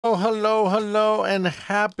Oh, hello, hello, and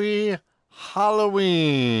happy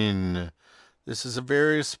Halloween. This is a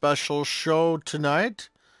very special show tonight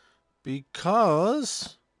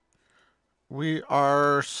because we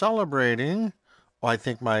are celebrating. Oh, I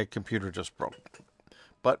think my computer just broke,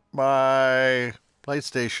 but my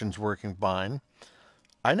PlayStation's working fine.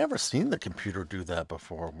 I never seen the computer do that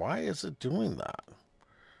before. Why is it doing that?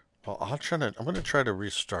 Well, I'm going to try to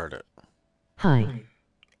restart it. Hi.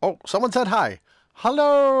 Oh, someone said hi.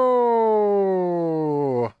 Hello!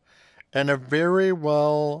 And a very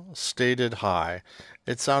well stated hi.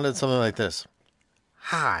 It sounded something like this.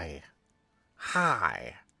 Hi.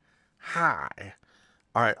 Hi. Hi.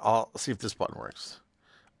 All right, I'll see if this button works.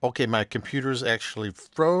 Okay, my computer's actually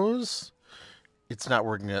froze. It's not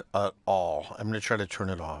working at all. I'm going to try to turn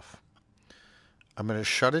it off. I'm going to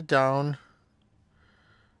shut it down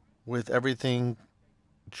with everything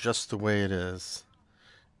just the way it is.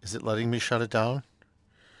 Is it letting me shut it down?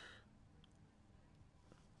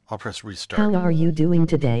 I'll press restart. How are you doing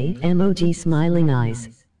today? Emoji smiling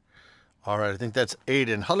eyes. All right, I think that's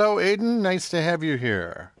Aiden. Hello, Aiden. Nice to have you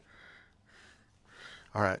here.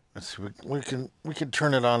 All right, let's see. We can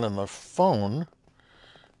turn it on the phone.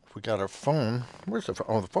 If we got our phone, where's the phone?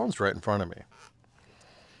 Oh, the phone's right in front of me.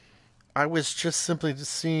 I was just simply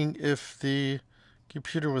seeing if the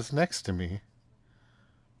computer was next to me.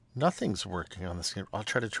 Nothing's working on the screen. I'll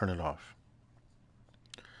try to turn it off.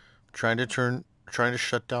 Trying to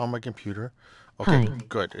shut down my computer. Okay, Hi.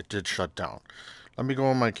 good. It did shut down. Let me go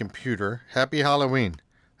on my computer. Happy Halloween.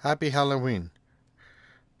 Happy Halloween.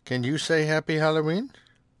 Can you say Happy Halloween?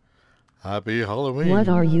 Happy What are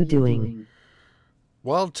Halloween. you doing?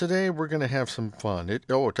 Well, today we're gonna have some fun. It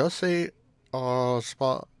does say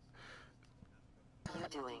spot.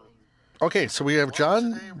 Okay, so we have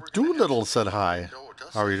John Doolittle said hi.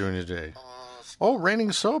 How are you doing today? Oh,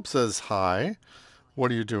 Raining Soap says hi.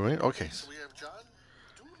 What are you doing? Okay,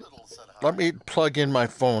 let me plug in my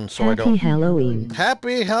phone so I Happy don't. Halloween.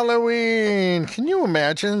 Happy Halloween! Can you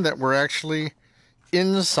imagine that we're actually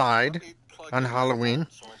inside on Halloween?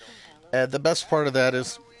 And the best part of that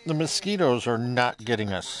is the mosquitoes are not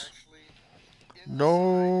getting us.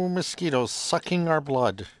 No mosquitoes sucking our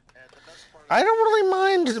blood. I don't really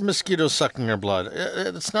mind mosquitoes sucking our blood.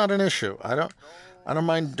 It's not an issue. I don't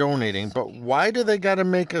mind donating, but why do they got to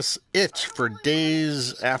make us itch for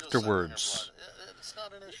days afterwards?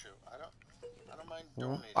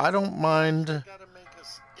 I don't mind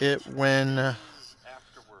it when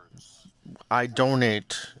I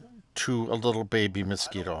donate to a little baby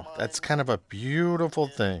mosquito. That's kind of a beautiful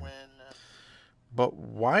thing. But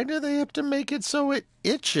why do they have to make it so it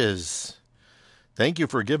itches? Thank you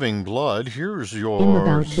for giving blood. Here's I'm your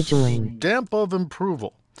about to join. stamp of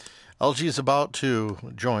approval. LG is about to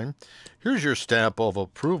join. Here's your stamp of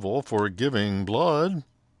approval for giving blood.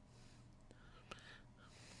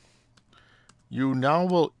 You now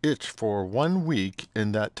will itch for 1 week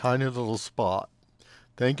in that tiny little spot.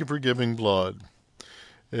 Thank you for giving blood.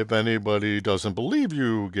 If anybody doesn't believe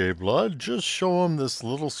you gave blood, just show them this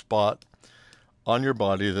little spot on your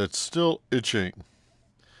body that's still itching.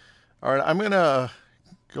 All right, I'm going to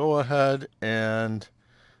go ahead and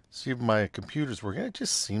see if my computer's working. It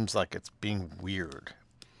just seems like it's being weird.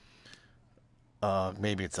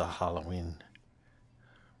 Maybe it's a Halloween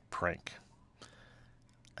prank.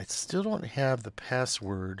 I still don't have the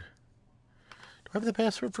password. Do I have the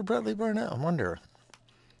password for Bradley Barnett? I wonder.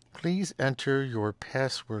 Please enter your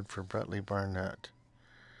password for Bradley Barnett.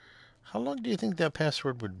 How long do you think that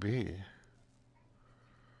password would be?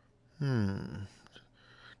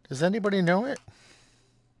 Does anybody know it?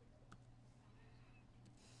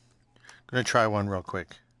 Gonna try one real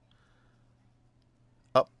quick.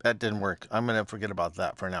 Oh, that didn't work. I'm gonna forget about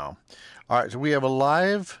that for now. All right, so we have a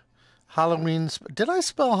live Halloween. Did I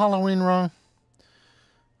spell Halloween wrong?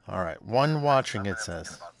 All right, one watching it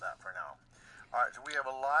says. All right, so we have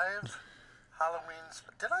a live Halloween.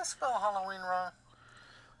 Did I spell Halloween wrong?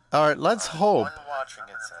 All right, let's hope. One watching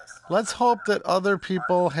it says. Let's hope that other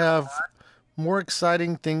people have more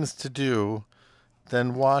exciting things to do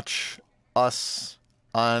than watch us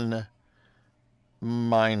on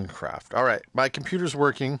Minecraft. All right, my computer's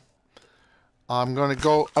working. I'm going to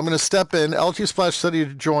go. I'm going to step in. LT Splash said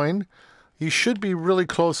he'd join. He should be really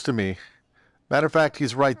close to me. Matter of fact,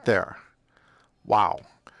 he's right there. Wow.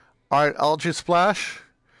 All right, LG Splash.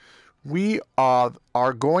 We are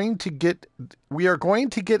going to get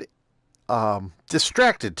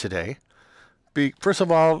distracted today. First of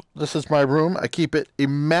all, this is my room. I keep it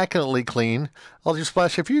immaculately clean. LG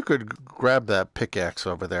Splash, if you could grab that pickaxe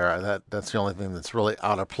over there, that's the only thing that's really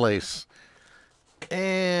out of place.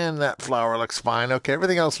 And that flower looks fine. Okay,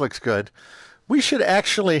 everything else looks good. We should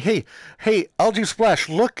actually, hey, LG Splash,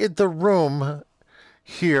 look at the room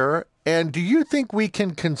here. And do you think we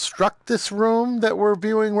can construct this room that we're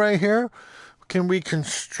viewing right here? Can we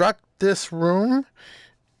construct this room?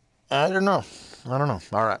 I don't know.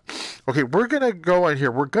 All right. Okay, we're going to go in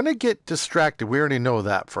here. We're going to get distracted. We already know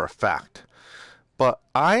that for a fact. But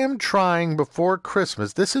I am trying before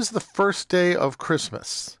Christmas. This is the first day of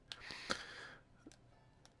Christmas.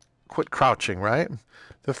 Quit crouching, right?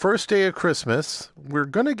 The first day of Christmas, we're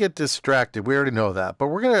going to get distracted. We already know that. But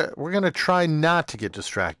we're going to try not to get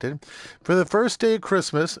distracted. For the first day of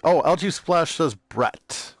Christmas, LG Splash says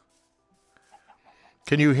Brett.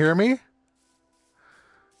 Can you hear me?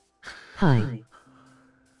 Hi.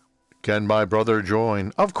 Can my brother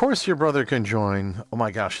join? Of course your brother can join. Oh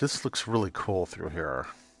my gosh, this looks really cool through here.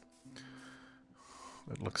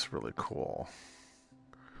 It looks really cool.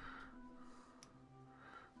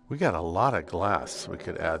 We got a lot of glass we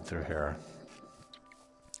could add through here.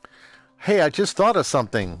 Hey, I just thought of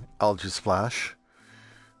something, LG Splash.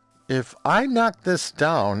 If I knock this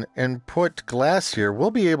down and put glass here,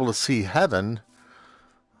 we'll be able to see heaven,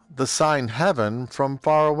 the sign heaven, from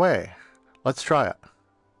far away. Let's try it.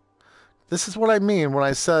 This is what I mean when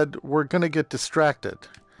I said we're going to get distracted.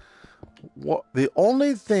 The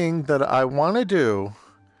only thing that I want to do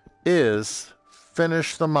is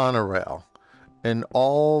finish the monorail in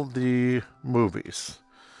all the movies.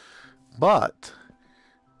 But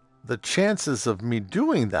the chances of me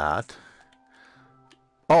doing that...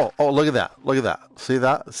 Oh, look at that. Look at that. See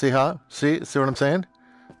that? See how? See what I'm saying?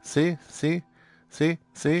 See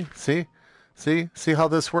how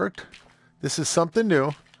this worked? This is something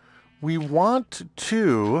new. We want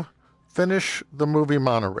to finish the movie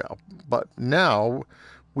Monorail, but now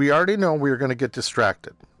we already know we're going to get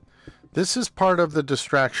distracted. This is part of the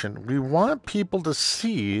distraction. We want people to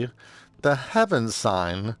see the heaven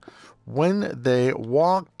sign when they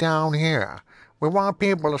walk down here. We want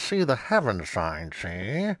people to see the heaven sign,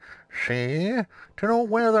 see? To know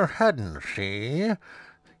where they're heading, see?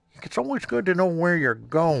 It's always good to know where you're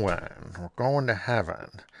going. We're going to heaven.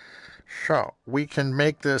 So, we can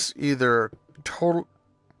make this either total...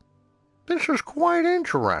 This is quite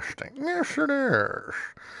interesting. Yes, it is.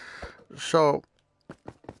 So,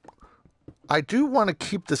 I do want to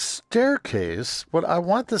keep the staircase, but I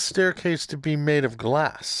want the staircase to be made of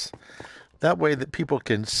glass. That way that people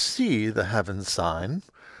can see the heaven sign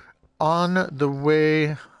on the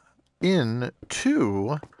way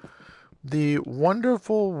into the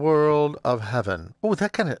wonderful world of heaven. Oh,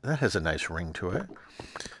 that has a nice ring to it.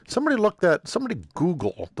 Somebody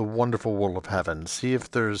Google the wonderful world of heaven. See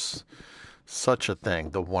if there's such a thing,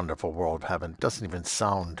 the wonderful world of heaven. It doesn't even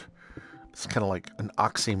sound, it's kind of like an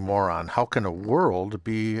oxymoron. How can a world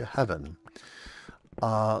be heaven?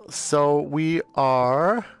 So we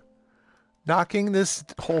are knocking this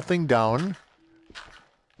whole thing down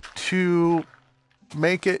to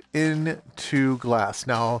make it into glass.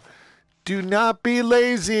 Now, do not be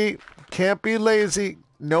lazy. Can't be lazy.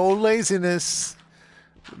 No laziness.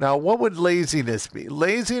 Now, what would laziness be?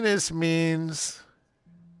 Laziness means...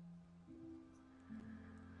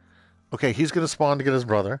 Okay, he's going to spawn to get his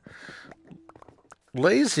brother.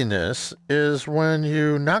 Laziness is when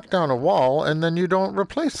you knock down a wall and then you don't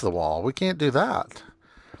replace the wall. We can't do that.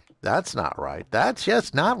 That's not right. That's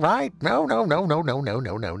just not right. No,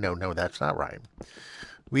 that's not right.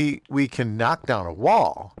 We can knock down a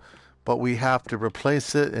wall, but we have to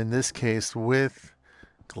replace it, in this case, with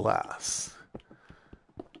glass.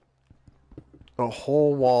 The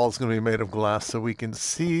whole wall is going to be made of glass so we can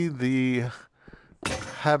see the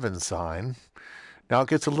heaven sign. Now it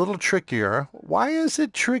gets a little trickier. Why is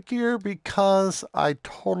it trickier? Because I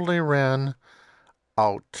totally ran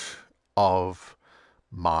out of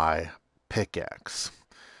my pickaxe.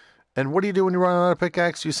 And what do you do when you run out of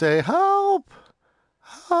pickaxe? You say, help!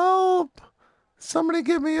 Help! Somebody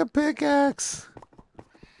give me a pickaxe!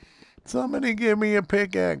 Somebody give me a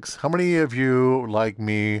pickaxe! How many of you, like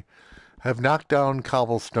me, have knocked down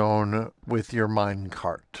cobblestone with your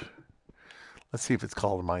minecart? Let's see if it's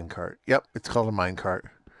called a minecart. Yep, it's called a minecart.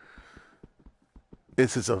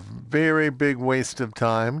 This is a very big waste of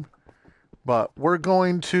time. But we're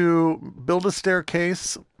going to build a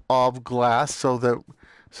staircase of glass so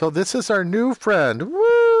this is our new friend. Woo!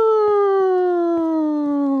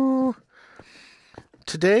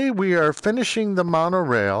 Today we are finishing the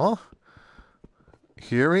monorail.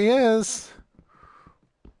 Here he is.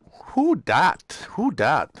 Who dat?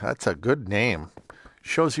 That's a good name.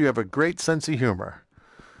 Shows you have a great sense of humor.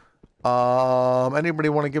 Anybody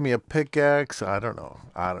want to give me a pickaxe? I don't know.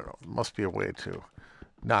 Must be a way to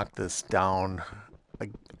knock this down.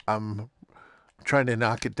 I'm trying to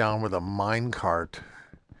knock it down with a mine cart.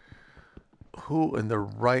 Who in the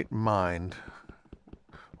right mind?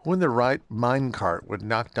 Who in the right mine cart would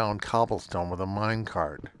knock down cobblestone with a mine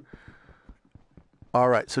cart? All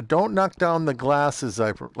right, so don't knock down the glasses.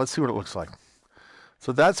 Let's see what it looks like.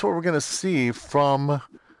 So that's what we're going to see from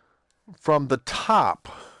the top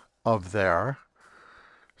of there.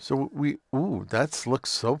 So that looks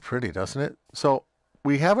so pretty, doesn't it? So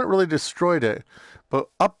we haven't really destroyed it, but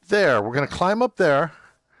up there, we're going to climb up there,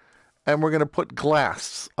 and we're going to put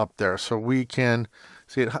glass up there so we can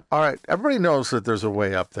see it. All right, everybody knows that there's a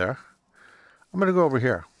way up there. I'm going to go over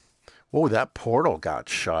here. Whoa, that portal got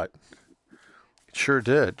shut. Sure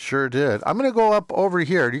did. I'm going to go up over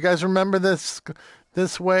here. Do you guys remember this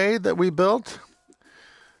way that we built?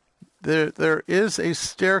 There is a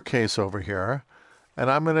staircase over here, and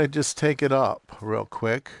I'm going to just take it up real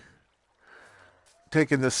quick.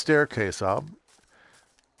 Taking the staircase up.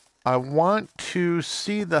 I want to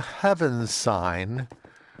see the heaven sign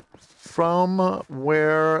from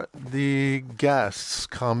where the guests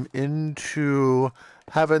come into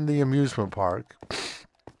Heaven, the amusement park.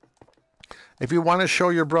 If you want to show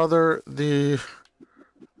your brother the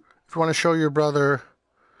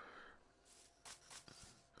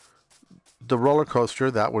roller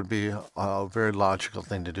coaster, that would be a very logical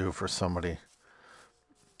thing to do for somebody.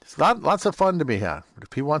 It's lots of fun to be had. But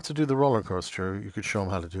if he wants to do the roller coaster, you could show him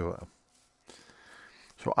how to do it.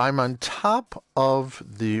 So I'm on top of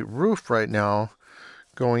the roof right now,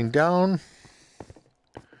 going down.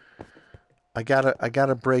 I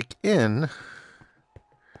gotta break in.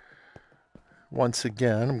 Once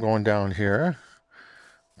again, I'm going down here,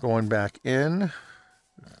 going back in,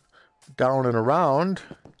 down and around,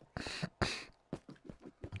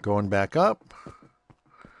 going back up.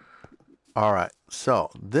 All right, so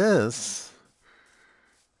this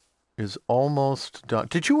is almost done.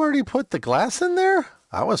 Did you already put the glass in there?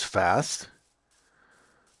 That was fast.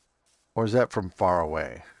 Or is that from far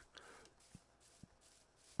away?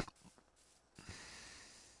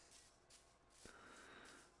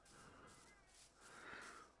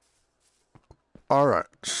 All right,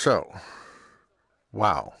 so,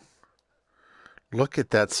 wow. Look at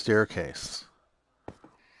that staircase.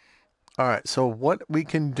 All right, so what we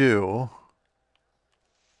can do,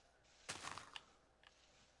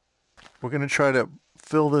 we're going to try to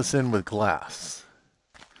fill this in with glass.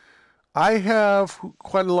 I have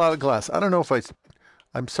quite a lot of glass. I don't know if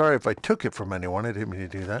I'm sorry if I took it from anyone. I didn't mean to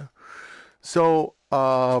do that. So,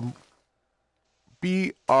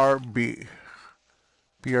 BRB.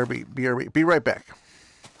 Be right back.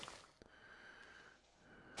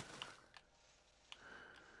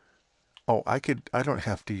 Oh, I don't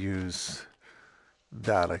have to use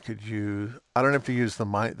that. I don't have to use the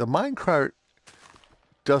minecart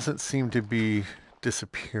doesn't seem to be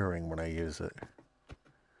disappearing when I use it.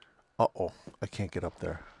 Uh-oh, I can't get up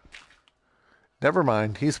there. Never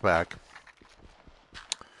mind, he's back.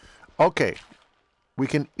 Okay, we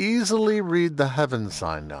can easily read the heaven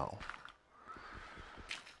sign now.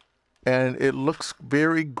 And it looks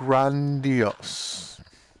very grandiose.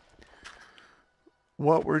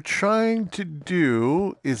 What we're trying to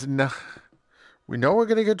do is we know we're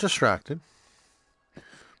going to get distracted,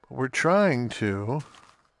 but we're trying to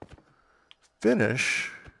finish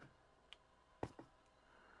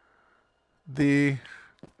the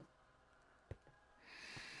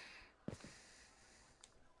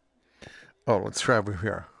let's try over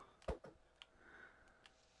here.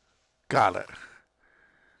 Got it.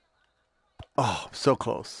 Oh, so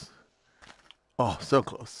close. Oh, so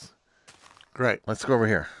close. Great. Let's go over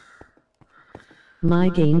here. My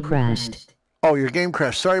game crashed. Oh, your game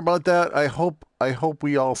crashed. Sorry about that. I hope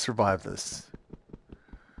we all survive this.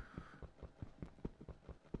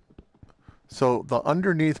 So the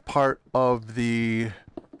underneath part of the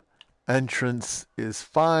entrance is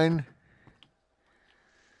fine.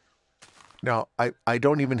 Now, I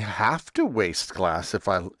don't even have to waste glass if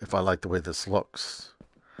I like the way this looks.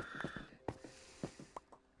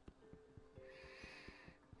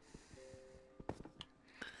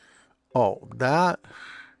 Oh, that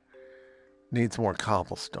needs more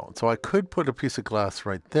cobblestone. So I could put a piece of glass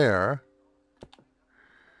right there.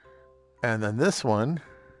 And then this one.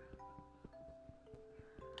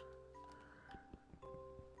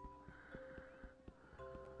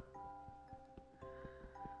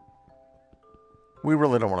 We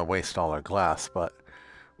really don't want to waste all our glass, but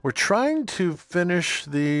we're trying to finish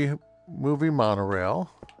the movie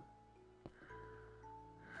monorail.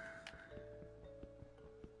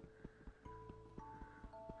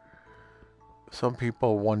 Some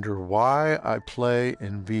people wonder why I play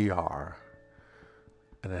in VR.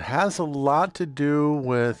 And And it has a lot to do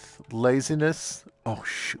with laziness. Oh,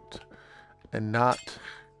 shoot. And not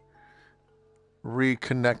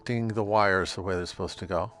reconnecting the wires the way they're supposed to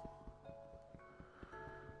go.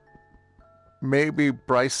 Maybe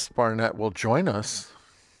Bryce Barnett will join us.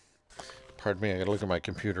 Pardon me, I gotta look at my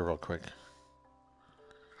computer real quick.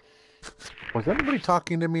 Was anybody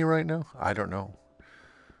talking to me right now? I don't know.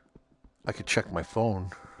 I could check my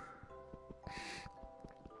phone.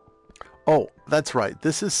 Oh, that's right.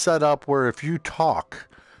 This is set up where if you talk,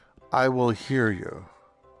 I will hear you.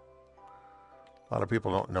 A lot of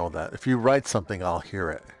people don't know that. If you write something, I'll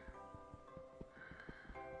hear it.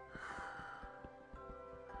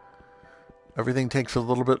 Everything takes a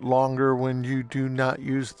little bit longer when you do not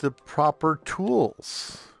use the proper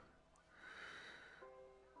tools.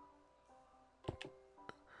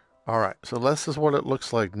 All right, so this is what it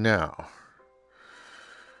looks like now.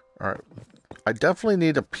 All right, I definitely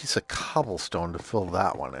need a piece of cobblestone to fill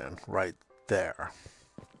that one in right there.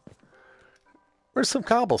 Where's some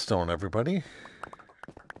cobblestone, everybody?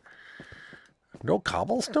 No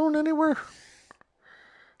cobblestone anywhere?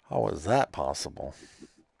 How is that possible?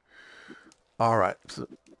 All right, so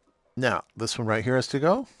now this one right here has to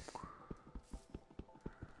go.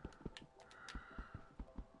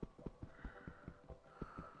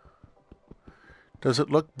 Does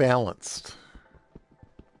it look balanced?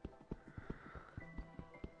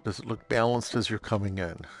 Does it look balanced as you're coming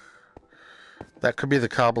in? That could be the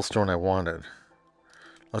cobblestone I wanted.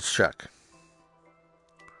 Let's check.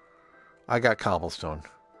 I got cobblestone.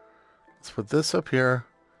 Let's put this up here,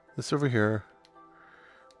 this over here.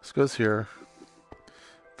 This goes here.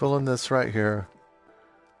 Fill in this right here.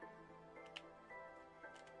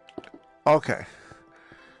 Okay.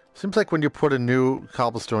 Seems like when you put a new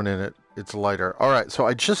cobblestone in it, it's lighter. All right, so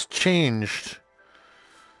I just changed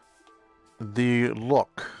the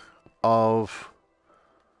look of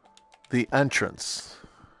the entrance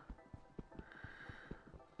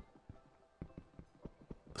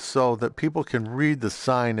so that people can read the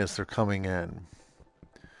sign as they're coming in.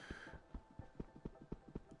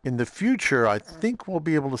 In the future, I think we'll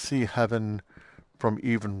be able to see heaven from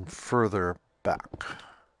even further back.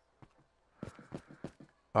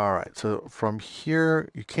 All right, so from here,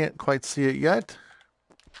 you can't quite see it yet.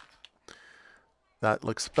 That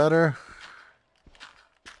looks better.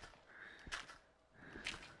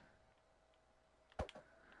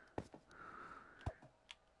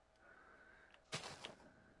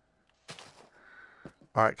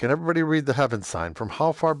 All right, can everybody read the heaven sign? From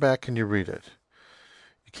how far back can you read it?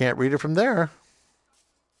 You can't read it from there.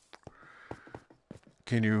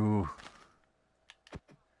 Can you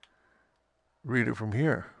read it from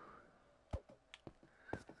here?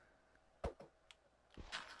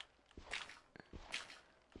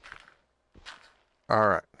 All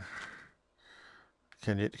right.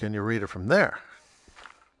 Can you read it from there?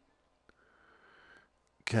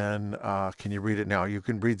 Can you read it now? You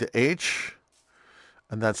can read the H,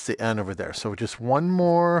 and that's the N over there. So just one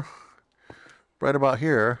more, right about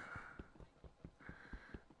here.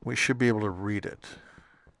 We should be able to read it.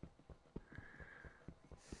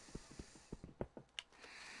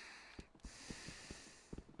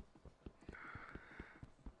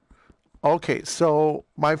 Okay, so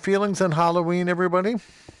my feelings on Halloween, everybody.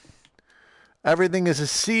 Everything is a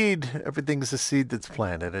seed. Everything is a seed that's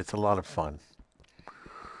planted. It's a lot of fun.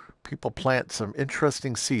 People plant some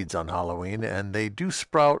interesting seeds on Halloween, and they do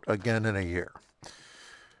sprout again in a year.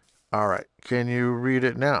 All right, can you read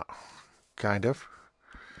it now? Kind of.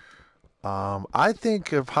 I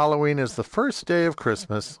think of Halloween as the first day of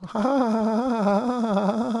Christmas.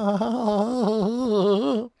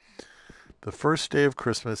 The first day of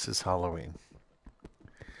Christmas is Halloween.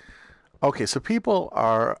 Okay, so people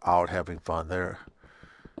are out having fun. They're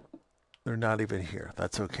not even here.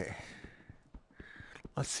 That's okay.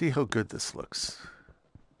 Let's see how good this looks.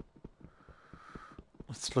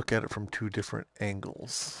 Let's look at it from two different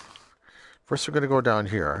angles. First, we're going to go down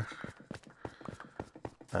here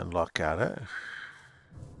and look at it.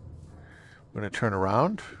 We're going to turn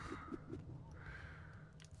around.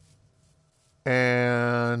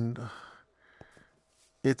 And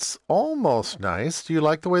it's almost nice. Do you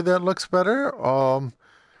like the way that looks better? I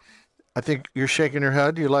think you're shaking your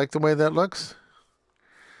head. Do you like the way that looks?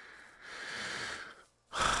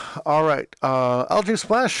 All right. LG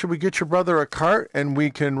Splash, should we get your brother a cart and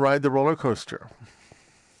we can ride the roller coaster?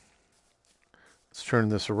 Let's turn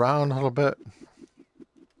this around a little bit.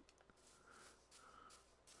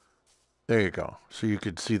 There you go. So you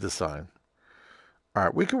could see the sign. All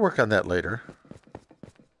right. We can work on that later.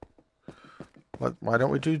 Why don't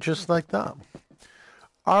we do just like that?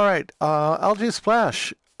 All right. LG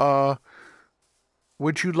Splash.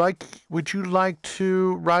 would you like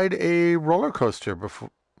to ride a roller coaster before?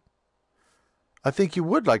 I think you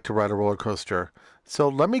would like to ride a roller coaster. So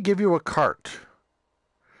let me give you a cart.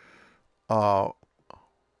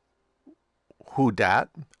 Who dat?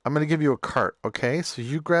 I'm going to give you a cart, okay? So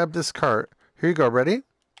you grab this cart. Here you go. Ready?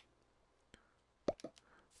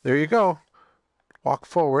 There you go. Walk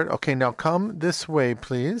forward. Okay, now come this way,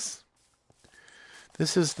 please.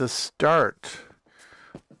 This is the start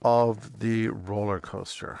of the roller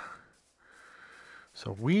coaster.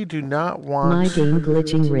 So we do not want... My game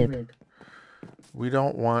glitching rip. We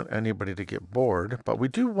don't want anybody to get bored, but we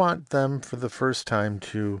do want them for the first time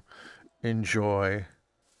to enjoy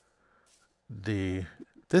the...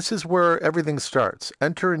 This is where everything starts.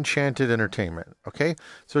 Enter Enchanted Entertainment, okay?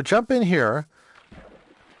 So jump in here,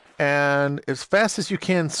 and as fast as you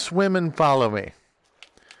can, swim and follow me.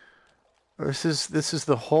 This is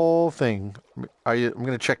the whole thing. I'm going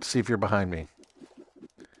to check to see if you're behind me.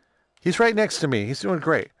 He's right next to me. He's doing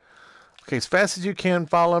great. Okay, as fast as you can,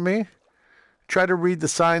 follow me. Try to read the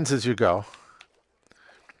signs as you go.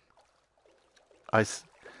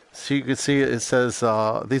 So you can see it says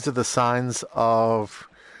these are the signs of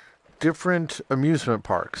different amusement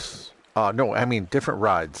parks. No, I mean different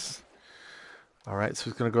rides. All right, so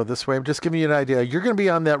it's going to go this way. I'm just giving you an idea. You're going to be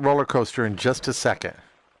on that roller coaster in just a second.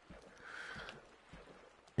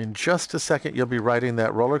 In just a second, you'll be riding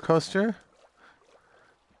that roller coaster.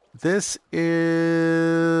 This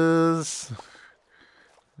is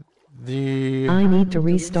the... I need to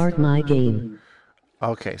restart my game.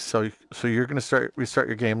 Okay, so you're going to restart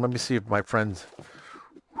your game. Let me see if my friend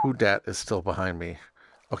Who Dat is still behind me.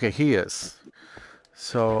 Okay, he is.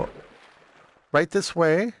 So right this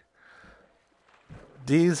way.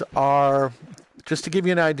 These are, just to give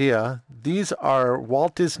you an idea, these are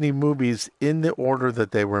Walt Disney movies in the order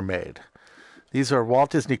that they were made. These are Walt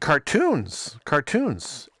Disney cartoons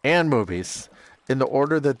and movies in the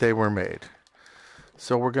order that they were made.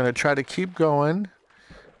 So we're going to try to keep going.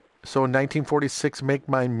 So in 1946, Make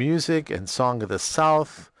Mine Music and Song of the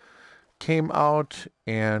South came out,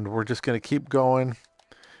 and we're just going to keep going.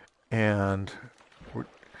 And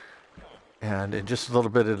in just a little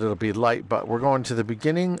bit, it'll be light, but we're going to the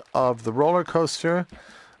beginning of the roller coaster.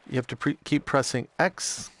 You have to keep pressing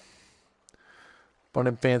X. Fun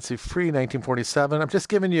and Fancy Free, 1947. I'm just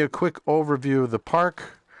giving you a quick overview of the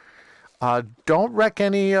park. Don't wreck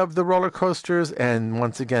any of the roller coasters. And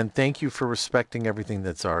once again, thank you for respecting everything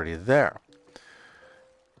that's already there.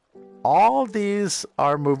 All these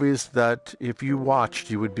are movies that if you watched,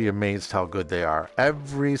 you would be amazed how good they are.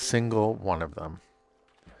 Every single one of them.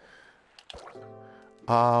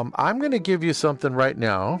 I'm going to give you something right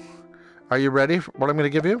now. Are you ready for what I'm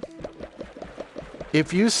going to give you?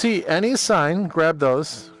 If you see any sign, grab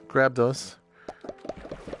those. Grab those.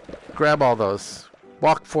 Grab all those.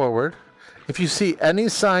 Walk forward. If you see any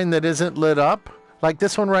sign that isn't lit up, like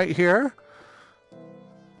this one right here,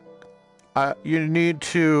 you need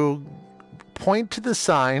to point to the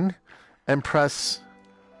sign and press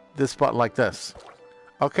this button like this.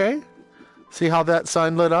 Okay? See how that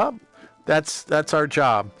sign lit up? That's our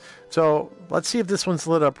job. So let's see if this one's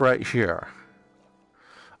lit up right here.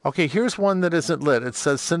 Okay, here's one that isn't lit. It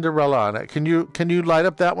says Cinderella on it. Can you light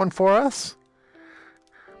up that one for us?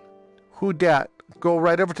 Who dat? Go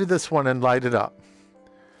right over to this one and light it up.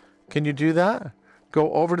 Can you do that?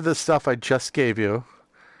 Go over to the stuff I just gave you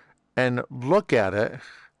and look at it.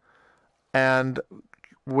 And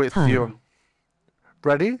with your...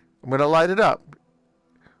 Ready? I'm going to light it up.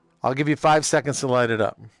 I'll give you 5 seconds to light it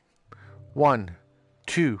up. 1,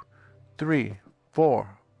 2, 3,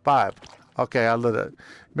 4, 5. Okay, I lit it.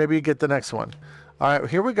 Maybe you get the next one. All right,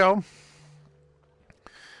 here we go.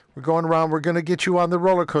 We're going around. We're going to get you on the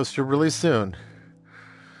roller coaster really soon.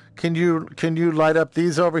 Can you light up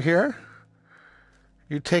these over here?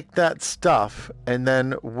 You take that stuff, and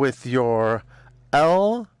then with your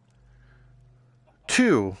L2,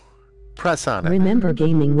 press on it. Remember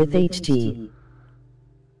gaming with HG.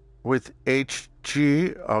 With HG?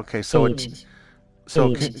 Okay, so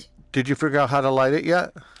did you figure out how to light it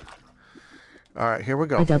yet? All right, here we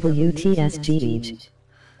go. WTSG.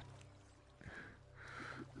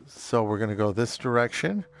 So we're going to go this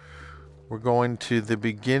direction. We're going to the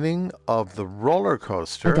beginning of the roller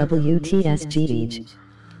coaster. WTSG.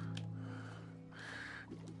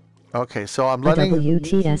 Okay, so I'm letting...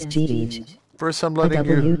 WTSG. First I'm letting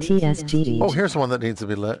you... WTSG. Oh, here's one that needs to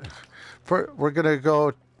be lit. We're going to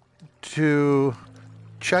go to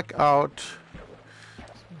check out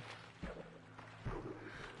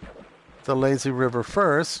the lazy river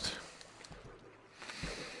first.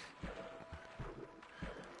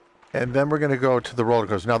 And then we're going to go to the roller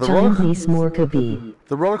coaster. Now, the Giantness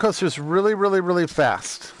Morkabi. roller coaster is really, really, really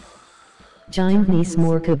fast. Giantness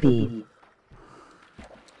Morkabi.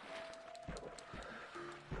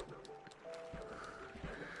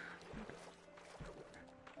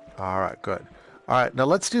 All right, good. All right, now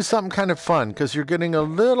let's do something kind of fun because you're getting a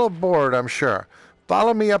little bored, I'm sure.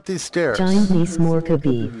 Follow me up these stairs. Giantness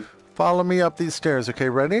Morkabi. Follow me up these stairs. Okay,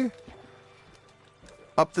 ready?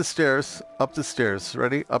 Up the stairs. Up the stairs.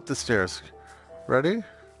 Ready? Up the stairs. Ready?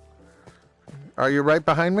 Are you right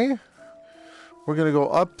behind me? We're going to go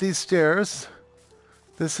up these stairs.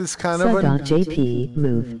 This is kind of a... Sa.jp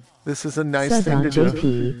move. This is a nice thing to do.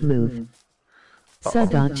 Sa.jp move.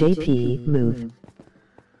 Sa.jp move.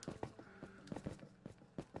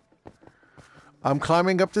 I'm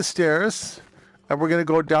climbing up the stairs, and we're going to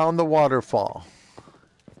go down the waterfall.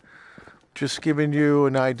 Just giving you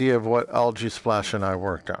an idea of what Algae Splash and I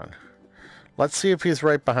worked on. Let's see if he's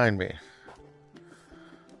right behind me.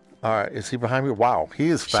 All right, is he behind me? Wow, he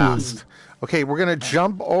is fast. Okay, we're going to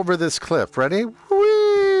jump over this cliff. Ready?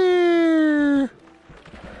 Whee!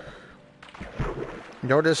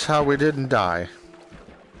 Notice how we didn't die.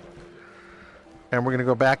 And we're going to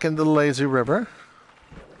go back into the lazy river.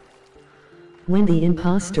 When the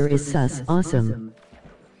imposter is sus, awesome.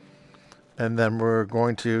 And then we're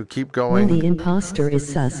going to keep When the going. imposter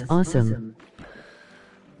is sus, awesome.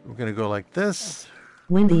 We're going to go like this.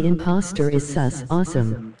 When the imposter is sus,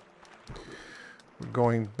 awesome. We're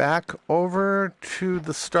going back over to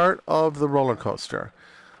the start of the roller coaster.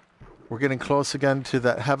 We're getting close again to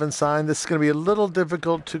that heaven sign. This is going to be a little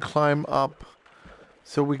difficult to climb up,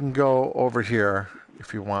 so we can go over here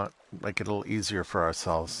if you want, make it a little easier for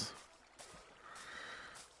ourselves.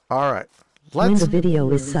 All right. When the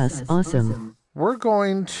video is sus, awesome. We're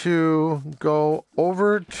going to go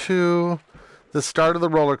over to the start of the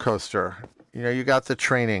roller coaster. You know, you got the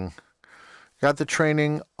training. You got the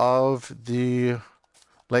training of the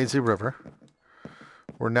lazy river.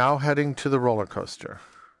 We're now heading to the roller coaster.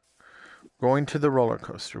 Going to the roller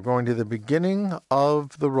coaster. Going to the beginning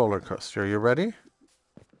of the roller coaster. Are you ready?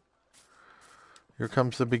 Here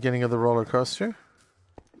comes the beginning of the roller coaster.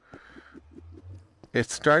 It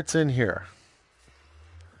starts in here.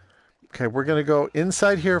 Okay, we're going to go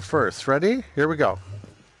inside here first. Ready? Here we go.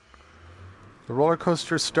 The roller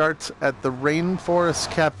coaster starts at the Rainforest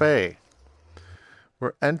Cafe.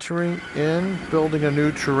 We're entering in, building a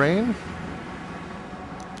new terrain.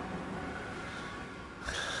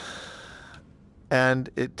 And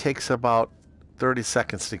it takes about 30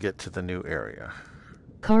 seconds to get to the new area.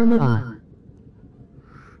 Karma.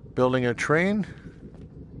 Building a train.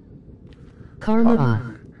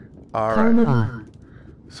 Karma. All right. Karma.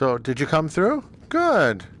 So, did you come through?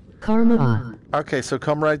 Good. Karma. Okay, so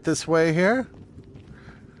come right this way here.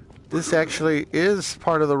 This actually is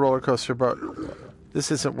part of the roller coaster, but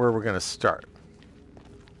this isn't where we're going to start.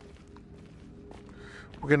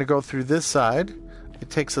 We're going to go through this side.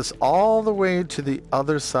 It takes us all the way to the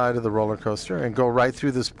other side of the roller coaster and go right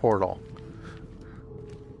through this portal.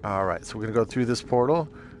 All right, so we're going to go through this portal.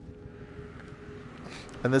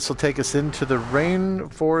 And this will take us into the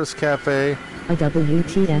Rainforest Cafe, A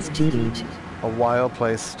WTSGH. a wild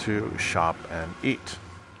place to shop and eat.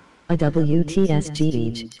 A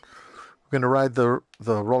WTSGH. We're going to ride the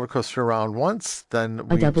roller coaster around once, then A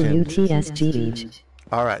we can... WTSGH.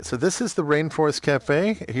 All right, so this is the Rainforest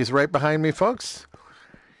Cafe. He's right behind me, folks.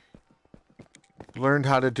 Learned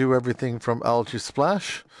how to do everything from Algae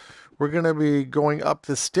Splash. We're going to be going up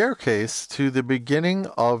the staircase to the beginning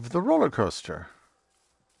of the roller coaster.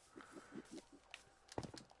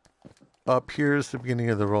 Up here is the beginning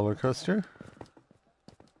of the roller coaster.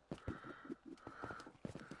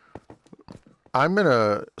 I'm going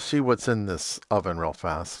to see what's in this oven real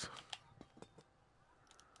fast.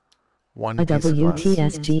 One A piece of glass.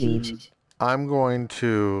 WTSGH. I'm going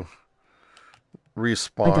to A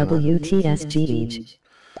respawn WTSGH.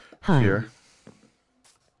 Hi. here.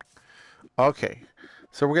 Okay,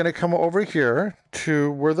 so we're going to come over here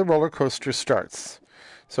to where the roller coaster starts.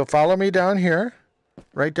 So follow me down here.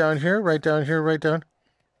 Right down here, right down here, right down.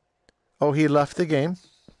 Oh, he left the game.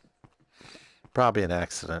 Probably an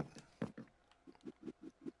accident.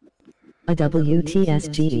 A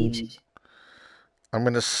WTSGH. I'm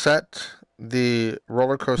going to set the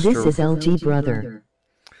roller coaster. This is LG Brother.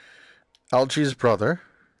 Algae's brother.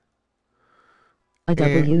 A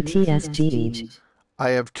WTSGH. I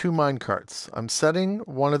have 2 mine carts. I'm setting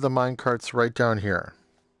one of the mine carts right down here.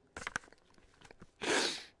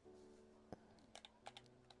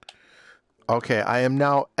 Okay, I am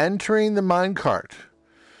now entering the mine cart.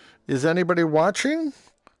 Is anybody watching?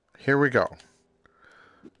 Here we go.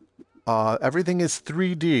 Everything is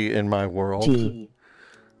 3D in my world. G,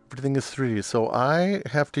 Everything is 3D. So I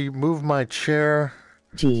have to move my chair,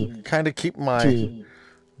 G, kind of keep my G,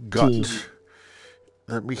 gut. G.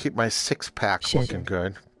 Let me keep my six-pack Shit. looking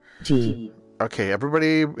good. G, Okay,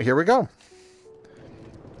 everybody, here we go.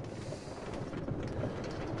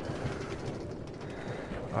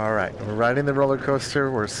 All right, we're riding the roller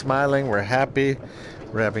coaster. We're smiling. We're happy.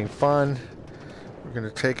 We're having fun. We're going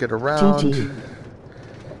to take it around. G.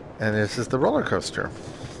 And this is the roller coaster.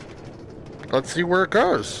 Let's see where it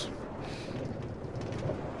goes.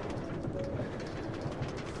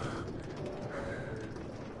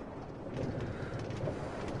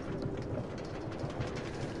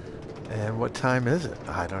 And what time is it?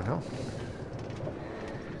 I don't know.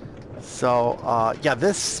 So, yeah,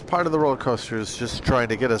 this part of the roller coaster is just trying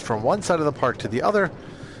to get us from one side of the park to the other.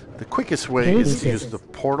 The quickest way is to use the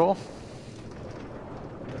portal.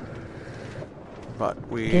 But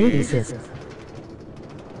let's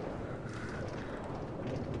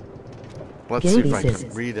see if I can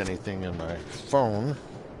read anything in my phone.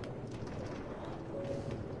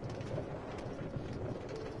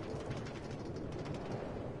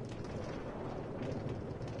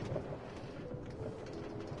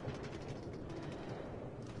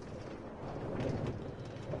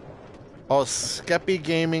 Oh, Skeppy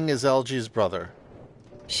Gaming is LG's brother.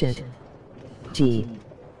 Shit. G.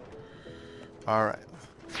 All right.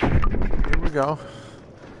 Here we go.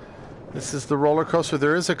 This is the roller coaster.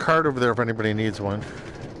 There is a card over there if anybody needs one.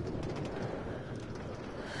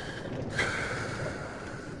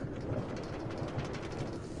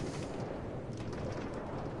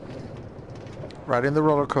 Riding the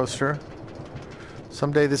roller coaster.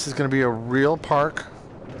 Someday this is going to be a real park.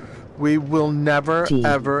 We will never,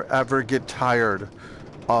 ever, ever get tired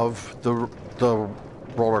of the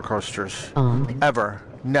roller coasters. Ever.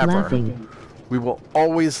 Never. Laughing. We will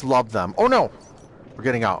always love them. Oh no! We're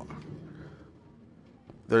getting out.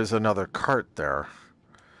 There's another cart there.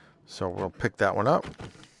 So we'll pick that one up.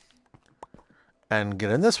 And get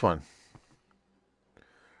in this one.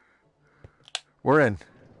 We're in.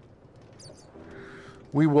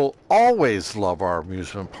 We will always love our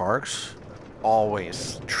amusement parks.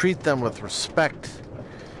 Always. Treat them with respect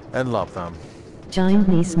and love them.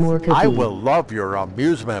 I will love your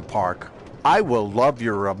amusement park. I will love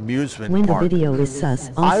your amusement when park. The video is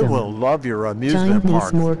sus. Also, I will love your amusement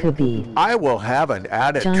park. I will have an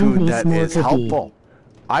attitude that is helpful.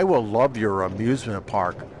 I will love your amusement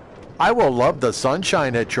park. I will love the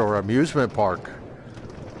sunshine at your amusement park.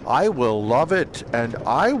 I will love it, and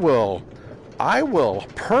I will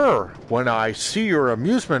purr when I see your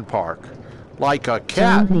amusement park. Like a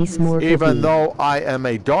cat, even though I am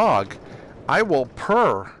a dog, I will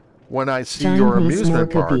purr when I see your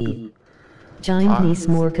amusement park.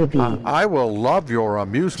 I will love your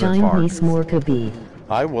amusement park.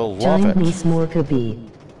 I will love it.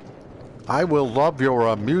 I will love your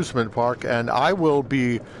amusement park, and I will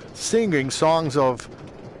be singing songs of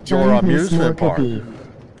your amusement park.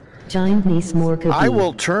 I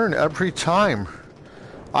will turn every time.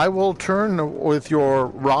 I will turn with your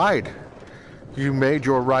ride. You made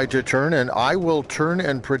your ride to turn, and I will turn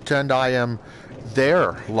and pretend I am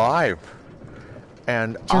there live.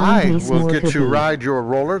 And I will get to ride your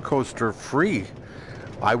roller coaster free.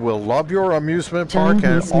 I will love your amusement park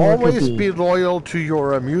and always be loyal to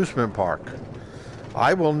your amusement park.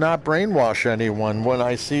 I will not brainwash anyone when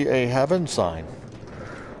I see a heaven sign.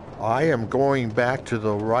 I am going back to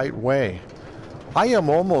the right way. I am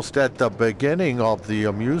almost at the beginning of the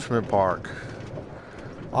amusement park.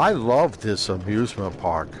 I love this amusement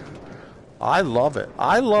park. I love it.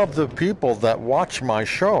 I love the people that watch my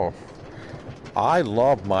show. I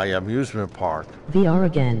love my amusement park. VR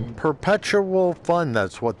again. Perpetual fun,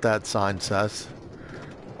 that's what that sign says.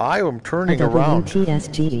 I am turning around.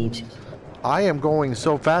 I am going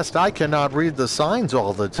so fast I cannot read the signs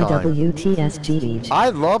all the time. I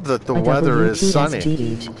love that the weather is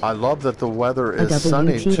sunny. I love that the weather is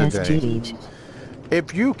sunny today.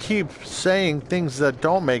 If you keep saying things that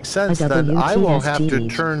don't make sense, then I will have to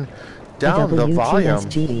turn down the volume.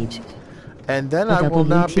 And then I will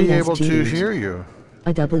not be able to hear you.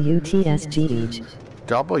 WTSGH.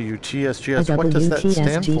 WTSGH, what does that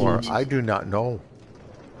stand for? I do not know.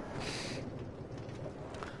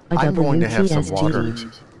 I'm going to have some water.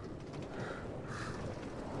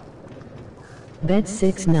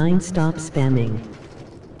 Bed69, stop spamming.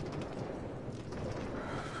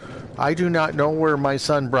 I do not know where my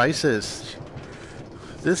son Bryce is.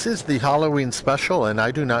 This is the Halloween special, and I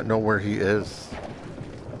do not know where he is.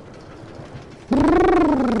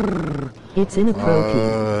 It's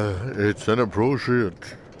inappropriate. It's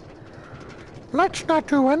inappropriate. Let's not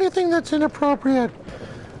do anything that's inappropriate.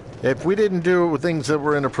 If we didn't do things that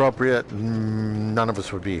were inappropriate, none of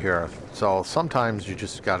us would be here. So sometimes you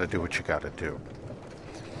just got to do what you got to do.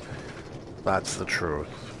 That's the truth.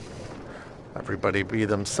 Everybody be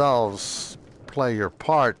themselves. Play your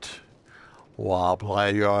part. Well,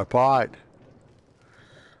 play your part.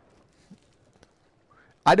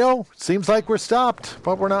 I know, seems like we're stopped,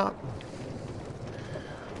 but we're not.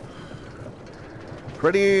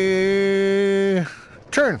 Ready,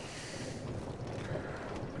 turn.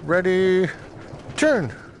 Ready,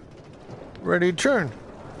 turn. Ready, turn.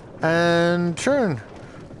 And turn,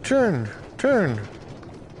 turn, turn.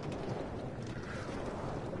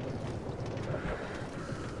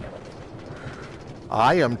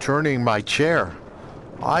 I am turning my chair.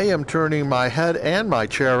 I am turning my head and my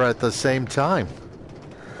chair at the same time.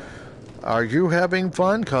 Are you having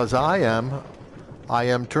fun? 'Cause I am. I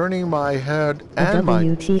am turning my head and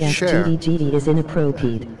my chair. WTF is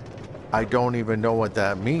inappropriate. I don't even know what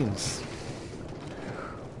that means.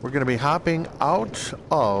 We're going to be hopping out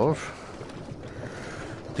of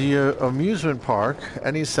the amusement park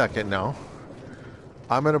any second now.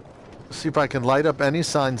 I'm going to see if I can light up any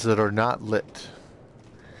signs that are not lit.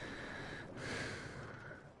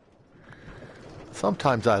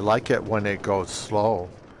 Sometimes I like it when it goes slow.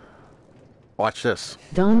 Watch this.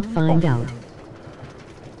 Don't find out.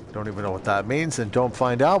 Don't even know what that means, and don't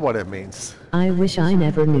find out what it means. I wish I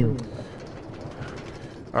never knew.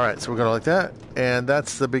 All right, so we're going to like that. And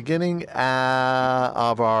that's the beginning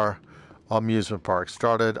of our amusement park.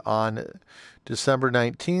 Started on December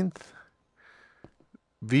 19th.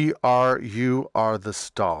 VR, you are the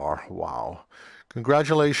star. Wow.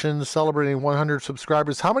 Congratulations, celebrating 100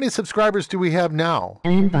 subscribers. How many subscribers do we have now?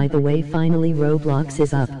 And by the way, finally Roblox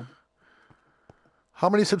is up. How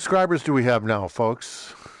many subscribers do we have now,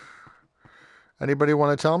 folks? Anybody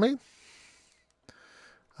want to tell me?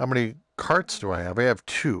 How many carts do I have? I have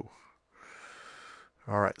 2.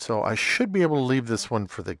 All right, so I should be able to leave this one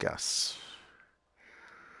for the guests.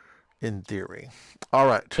 In theory. All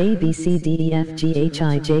right. A, B, C, D, E, F, G, H,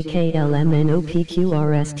 I, J, K, L, M, N, O, P, Q,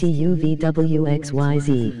 R, S, T, U, V, W, X, Y,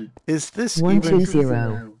 Z. Is this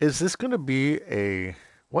 120. Is this going to be a...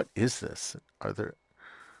 What is this?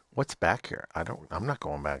 What's back here? I'm not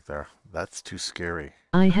going back there. That's too scary.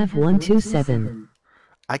 I have 127.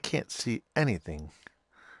 I can't see anything.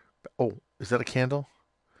 Oh, is that a candle?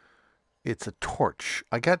 It's a torch.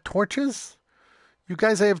 I got torches? You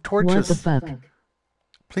guys, I have torches. What the fuck?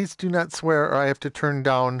 Please do not swear or I have to turn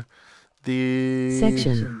down the...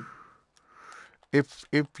 Section. If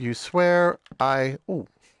you swear, Oh.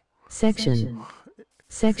 Section.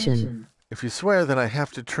 Section. If you swear, then I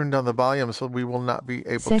have to turn down the volume so we will not be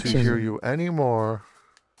able to hear you anymore.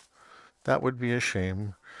 That would be a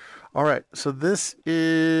shame. All right, so this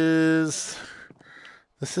is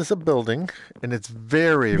a building, and it's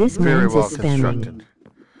very well constructed.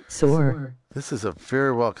 Sore. This is a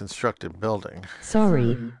very well constructed building.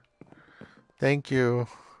 Sorry. Thank you.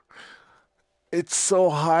 It's so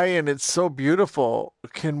high and it's so beautiful.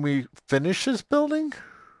 Can we finish this building?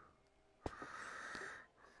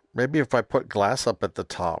 Maybe if I put glass up at the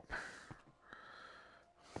top.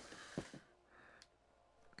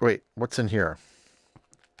 Wait, what's in here?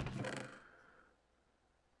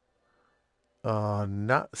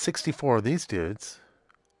 Not 64 of these dudes.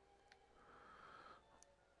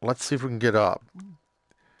 Let's see if we can get up.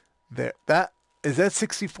 There, is that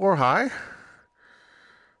 64 high?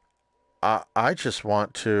 I just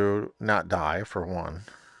want to not die, for one.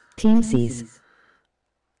 Teamsies.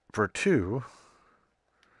 For 2,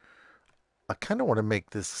 I kind of want to make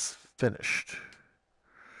this finished.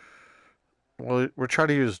 We'll try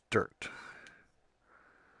to use dirt.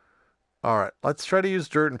 All right, let's try to use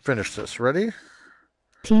dirt and finish this. Ready?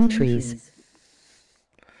 Team trees.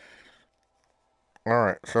 All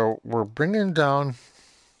right, so we're bringing down...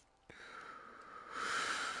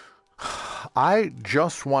 I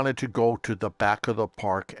just wanted to go to the back of the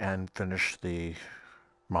park and finish the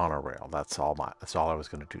monorail. That's all I was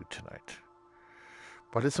going to do tonight.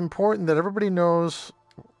 But it's important that everybody knows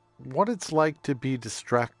what it's like to be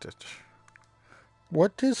distracted.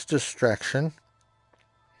 What is distraction?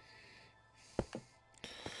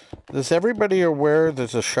 Is everybody aware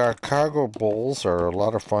that the Chicago Bulls are a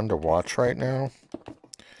lot of fun to watch right now?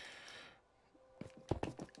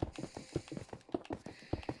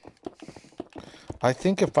 I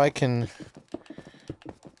think if I can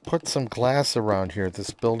put some glass around here,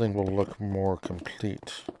 this building will look more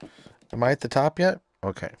complete. Am I at the top yet?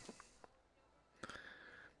 Okay.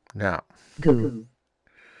 Now, Goo.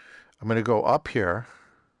 I'm going to go up here.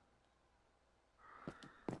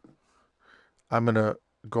 I'm going to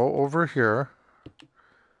go over here.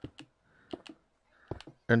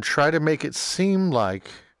 and try to make it seem like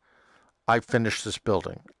I finished this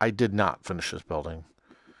building. I did not finish this building.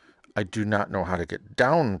 I do not know how to get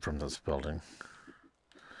down from this building.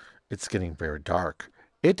 It's getting very dark.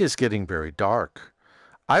 It is getting very dark.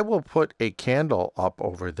 I will put a candle up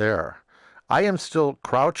over there. I am still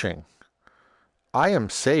crouching. I am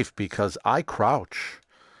safe because I crouch.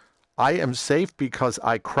 I am safe because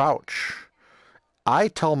I crouch. I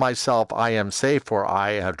tell myself I am safe, or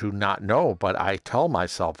I do not know, but I tell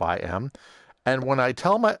myself I am. And when I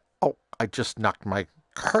tell oh, I just knocked my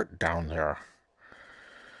cart down there.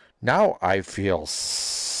 Now I feel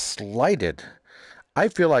slighted. I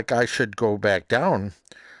feel like I should go back down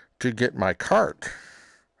to get my cart.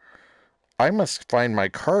 I must find my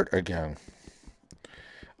cart again.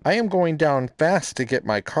 I am going down fast to get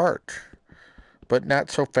my cart, but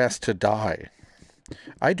not so fast to die.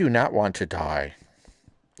 I do not want to die.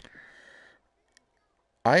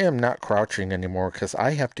 I am not crouching anymore because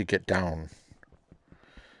I have to get down.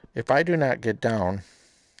 If I do not get down,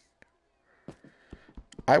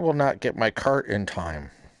 I will not get my cart in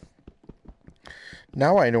time.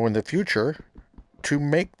 Now I know in the future to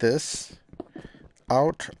make this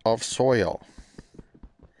out of soil.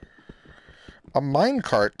 A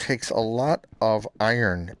minecart takes a lot of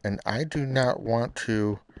iron, and I do not want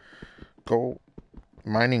to go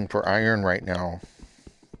mining for iron right now.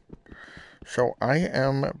 So I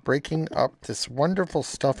am breaking up this wonderful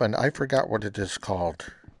stuff, and I forgot what it is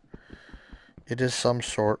called. It is some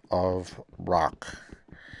sort of rock.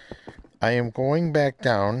 I am going back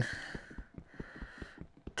down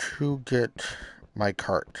to get my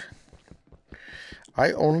cart.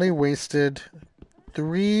 I only wasted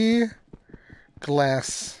 3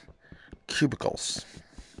 glass cubicles.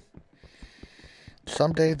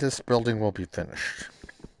 Someday this building will be finished.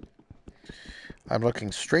 I'm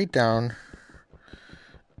looking straight down.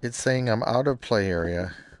 It's saying I'm out of play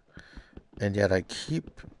area, and yet I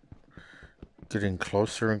keep getting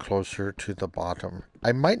closer and closer to the bottom.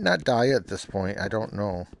 I might not die at this point. I don't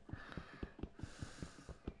know.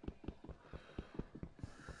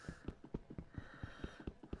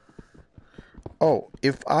 Oh,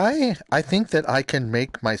 if I think that I can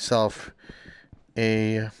make myself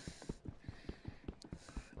a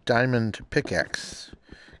diamond pickaxe,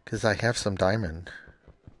 because I have some diamond.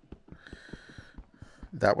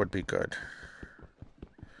 That would be good.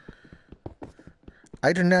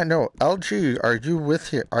 I do not know. LG, are you with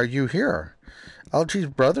here? Are you here? LG's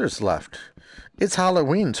brothers left. It's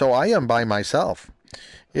Halloween, so I am by myself.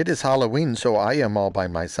 It is Halloween, so I am all by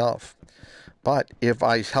myself. But if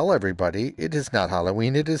I tell everybody it is not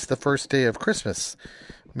Halloween, it is the first day of Christmas,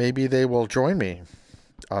 maybe they will join me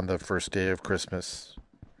on the first day of Christmas.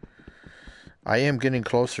 I am getting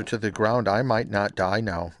closer to the ground. I might not die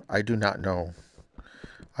now. I do not know.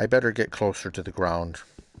 I better get closer to the ground.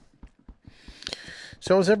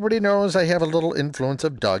 So as everybody knows, I have a little influence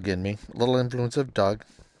of Doug in me. A little influence of Doug.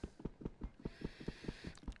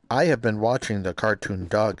 I have been watching the cartoon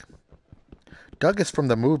Doug. Doug is from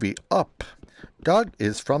the movie Up. Doug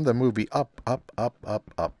is from the movie Up, Up, Up, Up,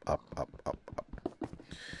 Up, Up, Up, Up, Up.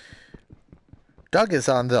 Doug is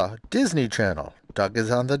on the Disney Channel. Doug is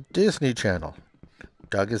on the Disney Channel.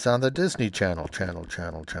 Doug is on the Disney Channel.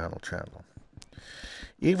 Channel.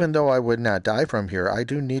 Even though I would not die from here, I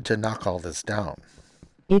do need to knock all this down.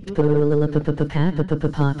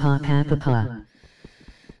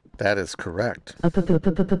 That is correct.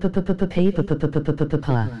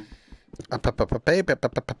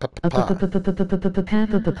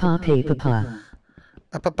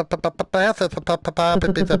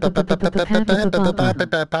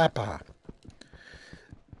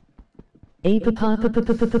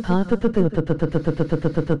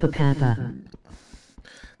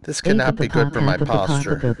 This cannot be good for my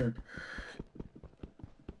posture.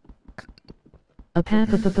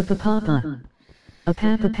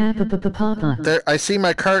 There, I see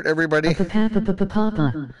my cart, everybody.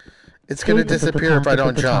 It's going to disappear if I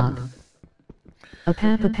don't jump.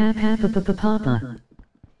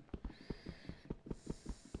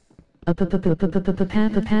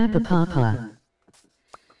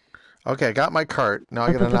 Okay, I got my cart. Now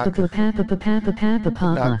I gotta knock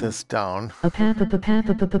this down.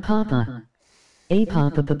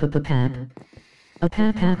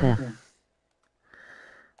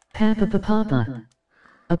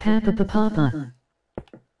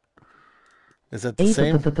 Is it the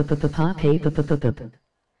same?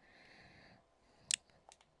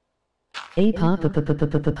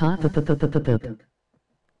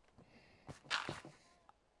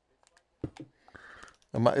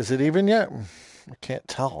 Is it even yet? I can't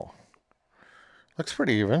tell. Looks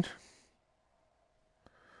pretty even.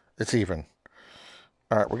 It's even.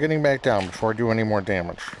 All right, we're getting back down before I do any more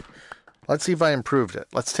damage. Let's see if I improved it.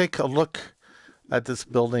 Let's take a look at this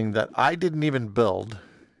building that I didn't even build.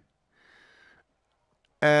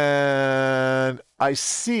 And I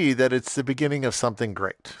see that it's the beginning of something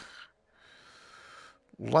great.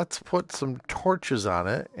 Let's put some torches on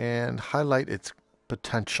it and highlight its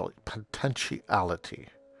potentiality.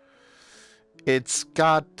 It's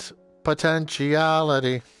got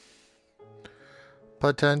potentiality.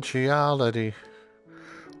 Potentiality.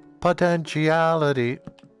 Potentiality.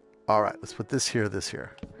 All right, let's put this here, this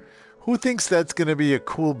here. Who thinks that's going to be a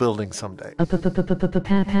cool building someday? Did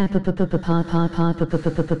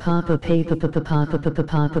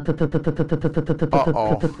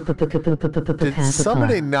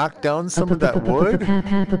somebody knock down some of that wood? I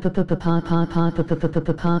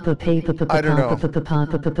don't know.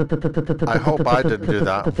 I hope I didn't do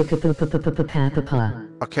that.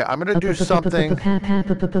 Okay, I'm going to do something.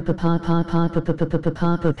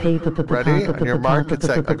 Ready? On your mark, it's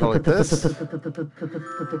like, I go like this.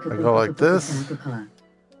 I go like this.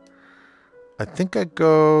 I think I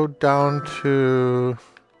go down to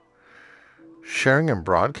sharing and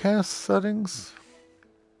broadcast settings.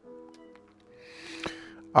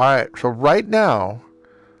 All right, so right now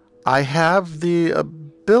I have the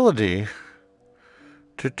ability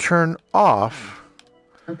to turn off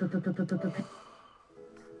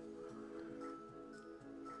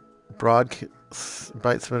broadcast,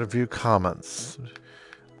 invite, submit, view comments. I'm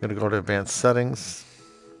going to go to advanced settings.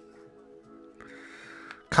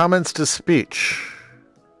 Comments to speech.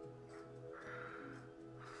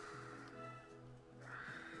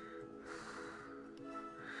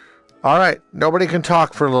 All right, nobody can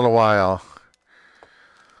talk for a little while.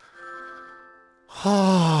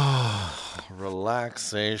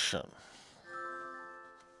 Relaxation.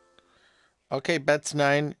 Okay, Bets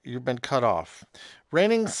 9, you've been cut off.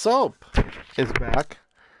 Raining Soap is back.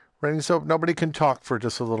 Raining Soap, nobody can talk for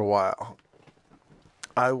just a little while.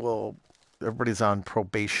 Everybody's on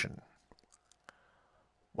probation.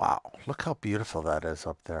 Wow, look how beautiful that is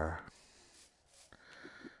up there.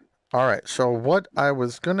 All right, so what I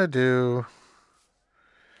was going to do,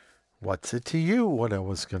 what's it to you what I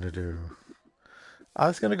was going to do? I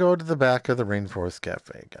was going to go to the back of the Rainforest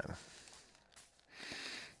Cafe again.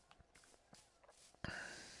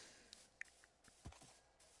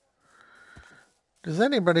 Does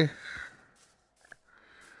anybody...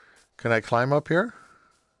 Can I climb up here?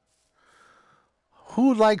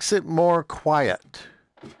 Who likes it more quiet?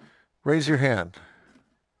 Raise your hand.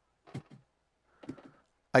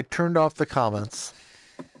 I turned off the comments.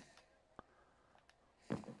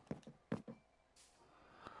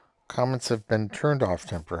 Comments have been turned off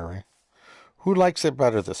temporarily. Who likes it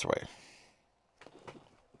better this way?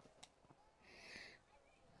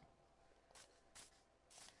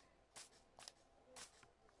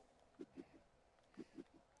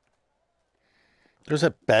 There's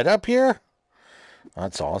a bed up here?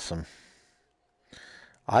 That's awesome.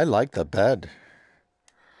 I like the bed.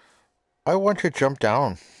 I want to jump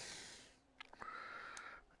down.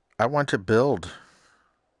 I want to build.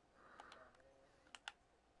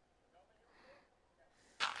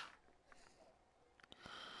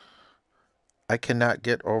 I cannot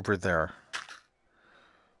get over there.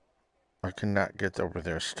 I cannot get over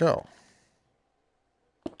there still.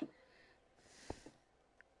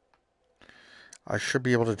 I should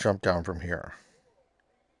be able to jump down from here.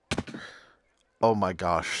 Oh my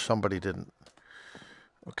gosh, somebody didn't.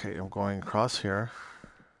 Okay, I'm going across here.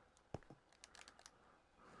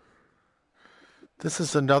 This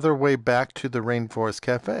is another way back to the Rainforest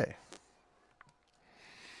Cafe.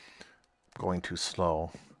 Going too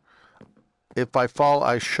slow. If I fall,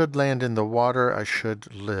 I should land in the water. I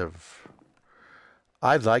should live.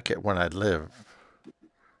 I like it when I live.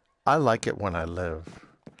 I like it when I live.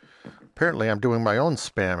 Apparently, I'm doing my own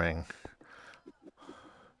spamming.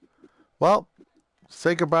 Well,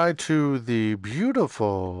 say goodbye to the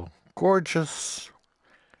beautiful, gorgeous...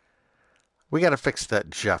 We got to fix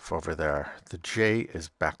that Jeff over there. The J is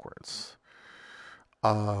backwards.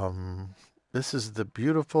 This is the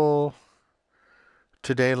beautiful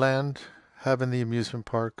Todayland, Heaven the Amusement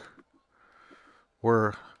Park.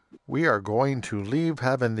 We are going to leave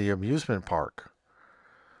Heaven the Amusement Park.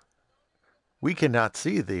 We cannot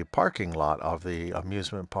see the parking lot of the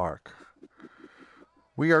amusement park.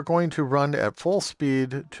 We are going to run at full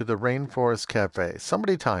speed to the Rainforest Cafe.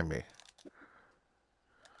 Somebody time me.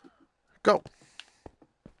 Go.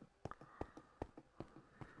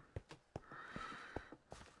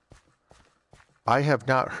 I have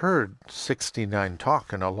not heard 69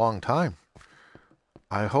 talk in a long time.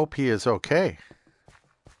 I hope he is okay.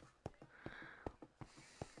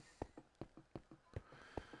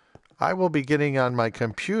 I will be getting on my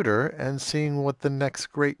computer and seeing what the next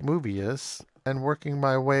great movie is and working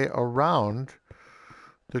my way around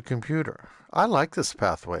the computer. I like this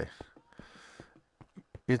pathway.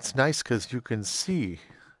 It's nice because you can see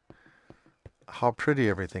how pretty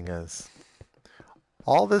everything is.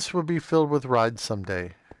 All this will be filled with rides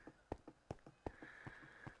someday.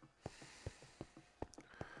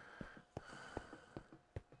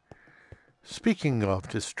 Speaking of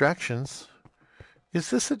distractions, is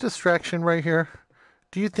this a distraction right here?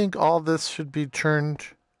 Do you think all this should be turned?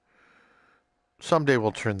 Someday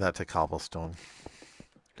we'll turn that to cobblestone.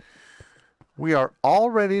 We are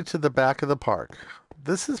already to the back of the park.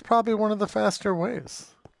 This is probably one of the faster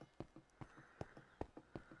ways.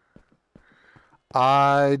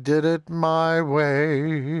 I did it my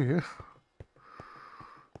way.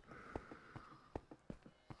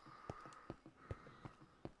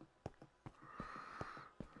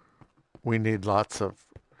 We need lots of...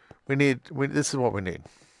 this is what we need.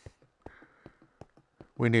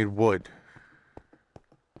 We need wood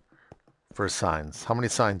for signs. How many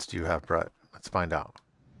signs do you have, Brett? Let's find out.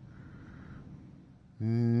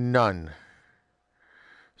 None.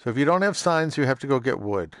 So if you don't have signs, you have to go get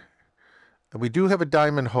wood. And we do have a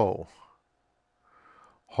diamond hoe.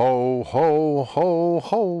 Ho, ho, ho,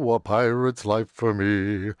 ho, a pirate's life for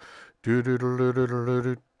me.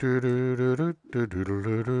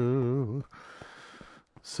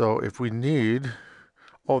 So if we need...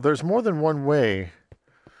 Oh, there's more than one way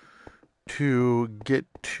to get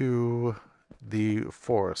to the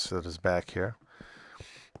forest that is back here.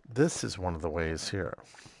 This is one of the ways here.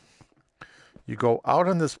 You go out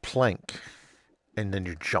on this plank and then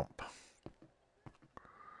you jump.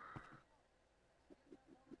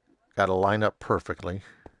 Got to line up perfectly.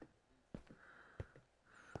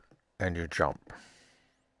 And you jump.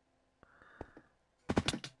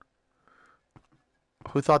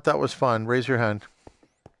 Who thought that was fun? Raise your hand.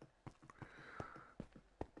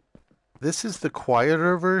 This is the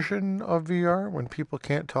quieter version of VR when people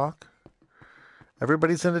can't talk.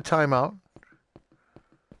 Everybody's in a timeout.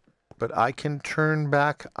 But I can turn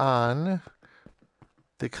back on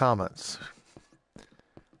the comments.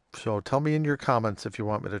 So tell me in your comments if you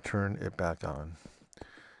want me to turn it back on.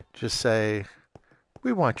 Just say,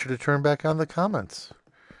 we want you to turn back on the comments.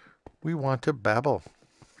 We want to babble.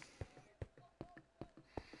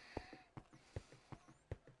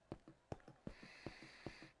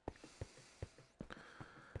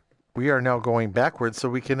 We are now going backwards, so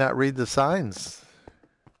we cannot read the signs.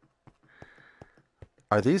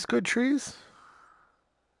 Are these good trees?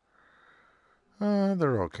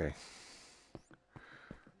 They're okay.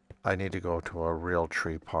 I need to go to a real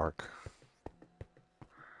tree park.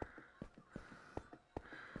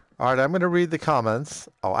 All right, I'm going to read the comments.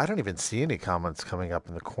 Oh, I don't even see any comments coming up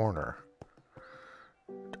in the corner.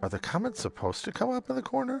 Are the comments supposed to come up in the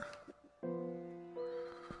corner?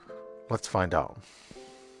 Let's find out.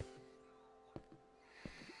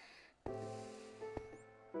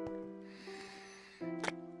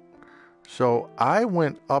 So I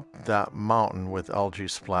went up that mountain with LG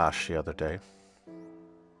Splash the other day.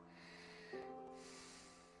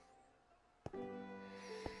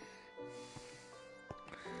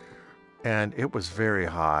 And it was very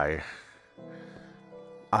high.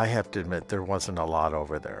 I have to admit, there wasn't a lot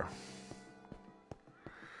over there.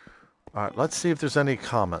 All right, let's see if there's any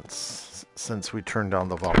comments since we turned down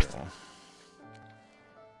the volume.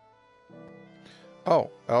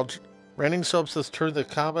 Oh, Raining Soap says turn the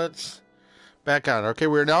comments back on. Okay,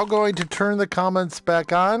 we're now going to turn the comments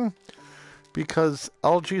back on because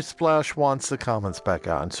LG Splash wants the comments back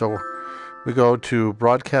on. So we go to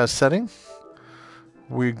broadcast setting.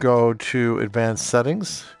 We go to advanced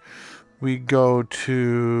settings. We go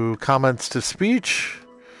to comments to speech.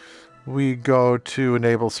 We go to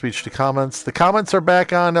enable speech to comments. The comments are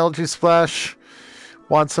back on. LG Splash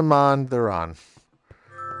wants them on. They're on.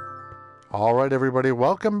 All right, everybody,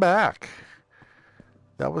 welcome back.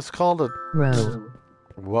 That was called a... Row.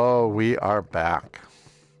 Whoa, we are back.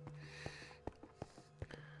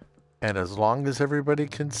 And as long as everybody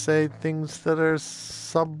can say things that are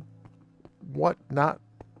somewhat not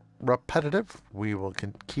repetitive, we will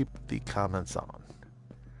keep the comments on.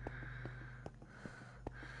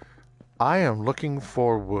 I am looking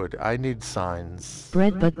for wood. I need signs.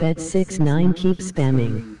 Bread but bed 69 keeps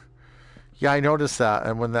spamming. Yeah, I noticed that,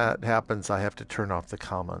 and when that happens, I have to turn off the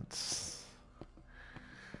comments.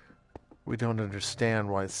 We don't understand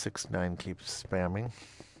why 6ix9ine keeps spamming.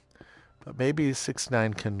 But maybe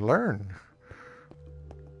 6ix9ine can learn.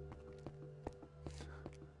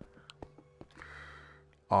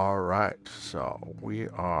 All right, so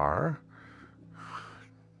we're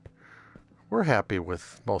We're happy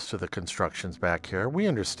with most of the constructions back here. We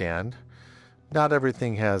understand. Not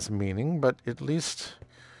everything has meaning, but at least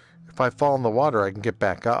if I fall in the water, I can get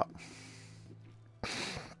back up.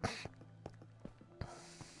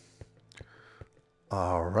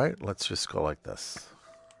 All right, let's just go like this.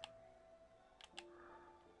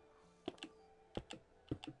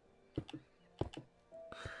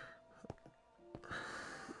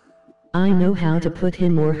 I know how to put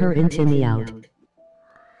him or her in Timmy out.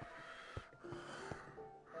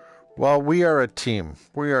 Well, we are a team.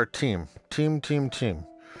 We are a team. Team.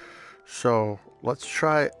 So let's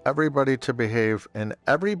try everybody to behave and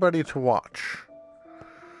everybody to watch.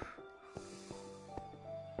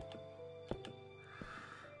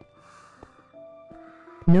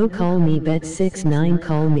 No call me bet 69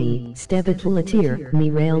 call me Stebitulatir me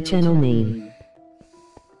rail channel name.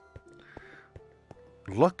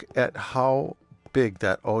 Look at how big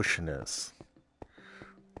that ocean is.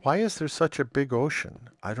 Why is there such a big ocean?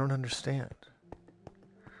 I don't understand.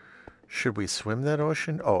 Should we swim that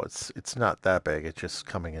ocean? Oh, it's not that big. It's just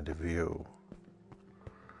coming into view.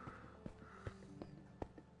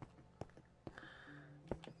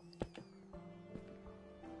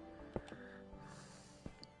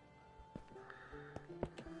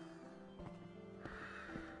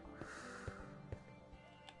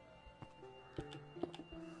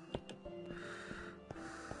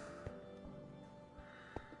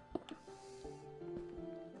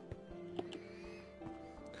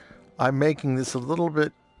 I'm making this a little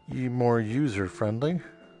bit more user-friendly.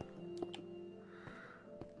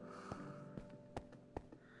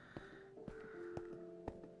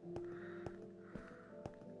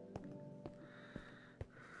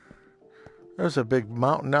 There's a big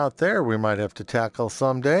mountain out there we might have to tackle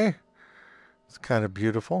someday. It's kind of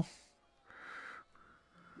beautiful.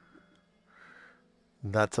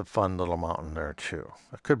 That's a fun little mountain there too.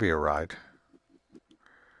 It could be a ride.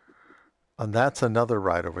 And that's another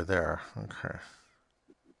ride over there. Okay.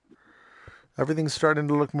 Everything's starting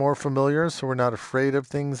to look more familiar, so we're not afraid of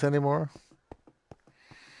things anymore.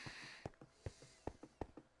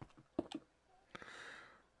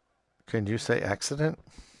 Can you say accident?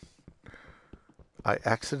 I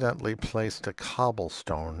accidentally placed a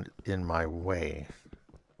cobblestone in my way.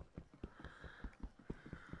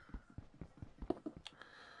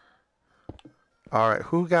 All right,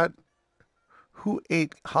 who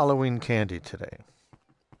ate Halloween candy today?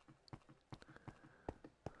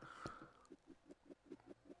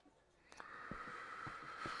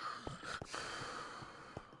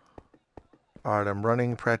 All right, I'm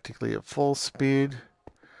running practically at full speed.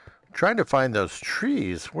 Trying to find those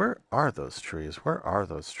trees. Where are those trees? Where are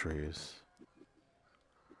those trees?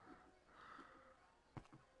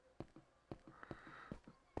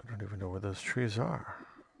 I don't even know where those trees are.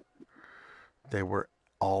 They were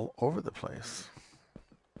all over the place.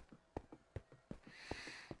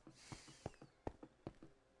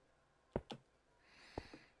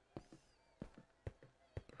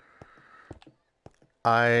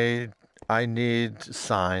 I need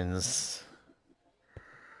signs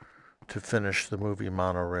to finish the movie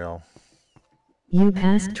Monorail. You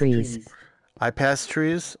passed trees. I passed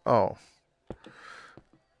trees? Oh.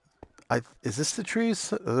 Is this the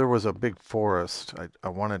trees? There was a big forest. I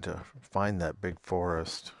wanted to find that big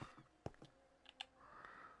forest.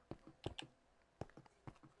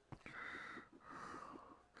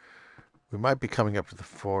 We might be coming up to the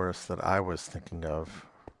forest that I was thinking of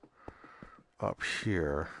up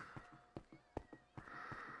here.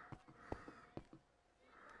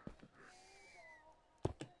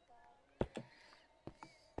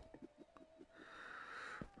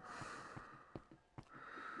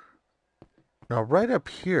 Now, right up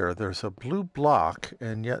here, there's a blue block,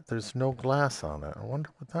 and yet there's no glass on it. I wonder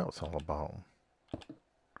what that was all about.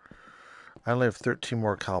 I only have 13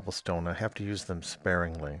 more cobblestone. I have to use them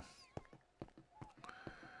sparingly.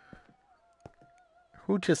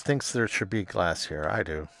 Who just thinks there should be glass here? I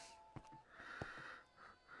do.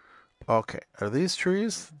 Okay, are these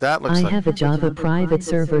trees? That looks I like... have a Java private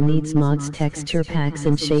server needs mods texture packs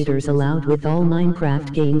and shaders allowed with all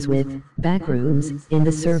Minecraft games with backrooms in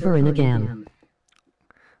the server in a GAM.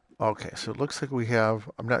 Okay, so it looks like we have...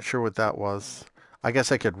 I'm not sure what that was. I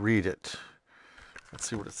guess I could read it. Let's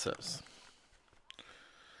see what it says.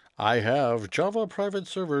 I have Java private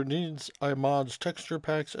server needs mods, texture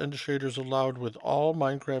packs, and shaders allowed with all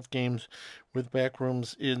Minecraft games with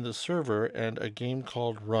backrooms in the server and a game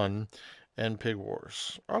called Run and Pig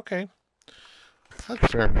Wars. Okay.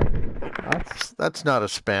 That's fair. That's not a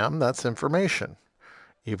spam. That's information.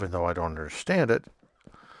 Even though I don't understand it.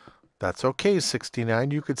 That's okay, 69.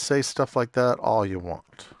 You could say stuff like that all you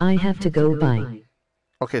want. I have to go by.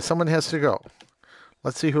 Okay, someone has to go.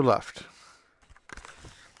 Let's see who left.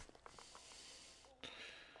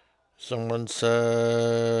 Someone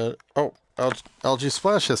said, oh, LG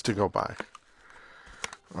Splash has to go by.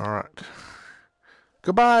 All right.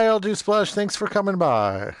 Goodbye, LG Splash. Thanks for coming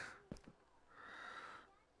by.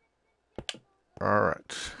 All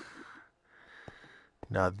right.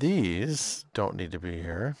 Now these don't need to be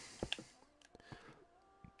here.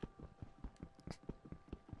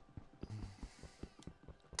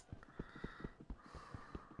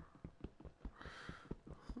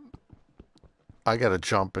 I gotta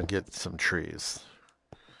jump and get some trees.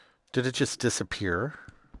 Did it just disappear?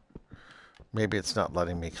 Maybe it's not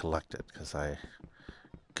letting me collect it because I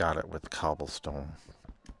got it with cobblestone.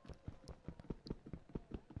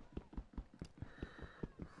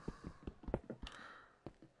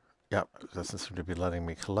 Yep, it doesn't seem to be letting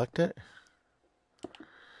me collect it.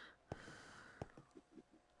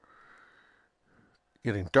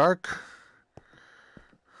 Getting dark.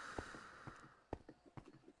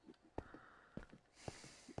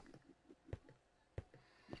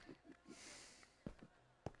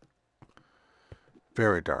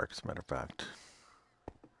 Very dark, as a matter of fact.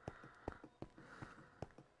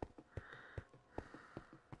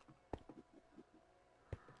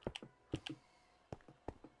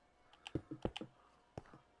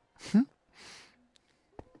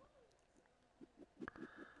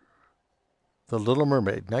 The Little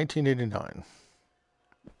Mermaid, 1989.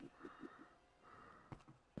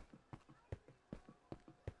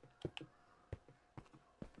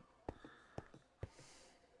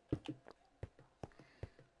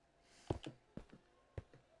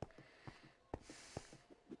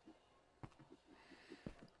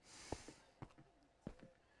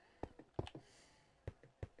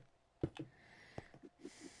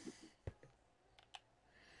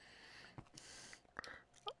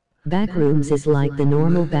 Backrooms is like the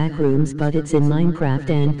normal Backrooms, but it's in Minecraft,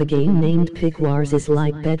 and the game named Pig Wars is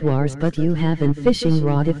like Bed Wars, but you have an fishing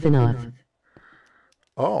rod if enough.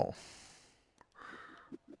 Oh.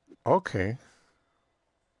 Okay.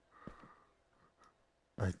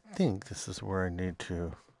 I think this is where I need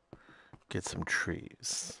to get some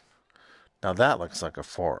trees. Now that looks like a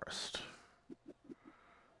forest.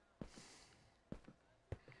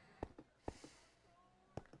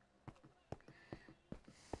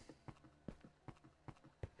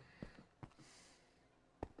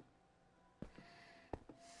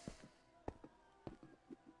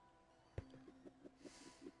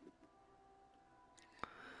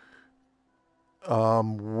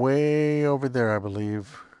 Way over there, I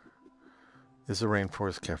believe, is the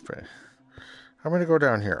Rainforest Cafe. I'm going to go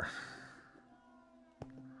down here.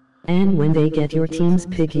 And when they get your team's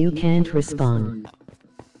pig, you can't respawn.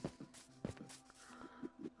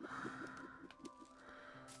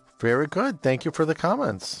 Very good. Thank you for the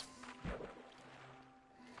comments.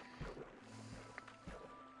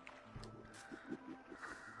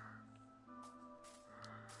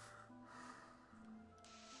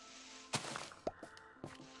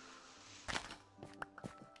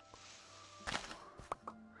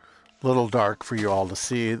 Little dark for you all to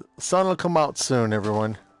see. The sun will come out soon,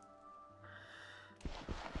 everyone.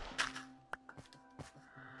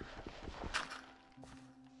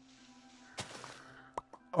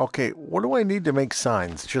 Okay, what do I need to make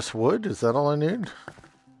signs? Just wood? Is that all I need?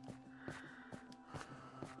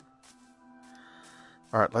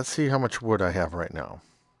 Alright, let's see how much wood I have right now.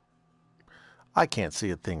 I can't see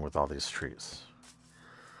a thing with all these trees.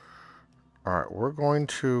 Alright, we're going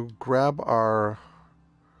to grab our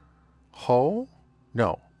hoe?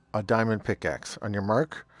 No, a diamond pickaxe. On your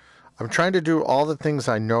mark. I'm trying to do all the things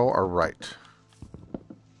I know are right.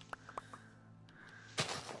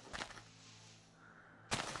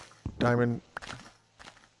 Diamond.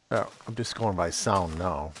 Oh, I'm just going by sound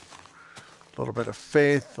now. A little bit of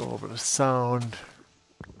faith, a little bit of sound.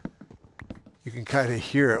 You can kind of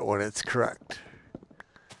hear it when it's correct.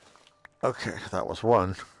 Okay, that was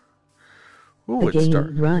one. Ooh, The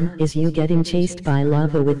game run is you getting chased by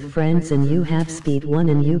lava with friends, and you have speed 1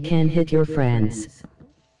 and you can hit your friends.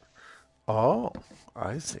 Oh,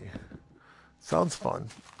 I see. Sounds fun.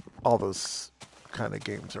 All those kind of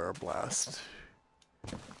games are a blast.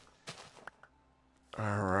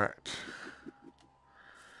 All right.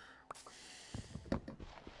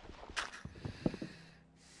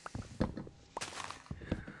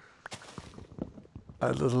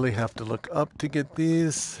 I literally have to look up to get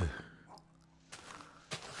these.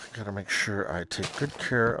 Gotta make sure I take good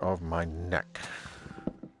care of my neck.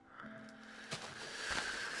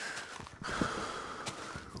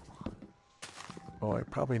 Oh, I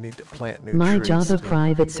probably need to plant new trees. My Java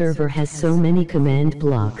private server has so many command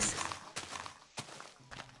blocks.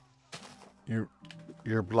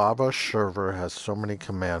 Your Blava server has so many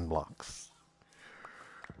command blocks.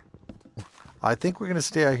 I think we're going to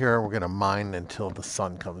stay out here and we're going to mine until the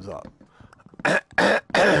sun comes up.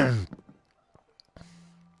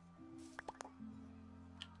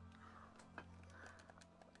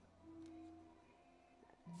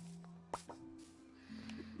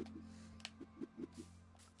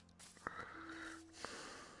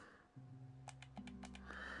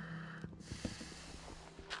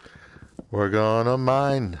 We're gonna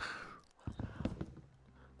mine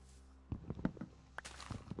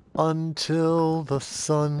until the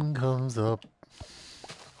sun comes up.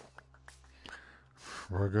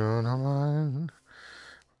 We're gonna mine.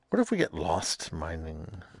 What if we get lost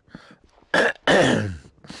mining? I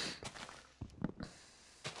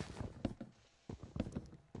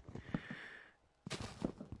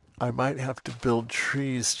might have to build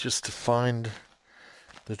trees just to find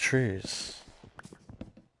the trees.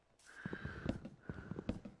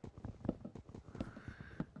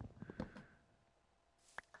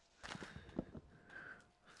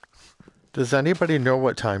 Does anybody know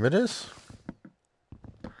what time it is?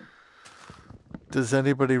 Does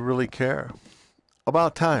anybody really care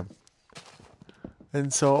about time?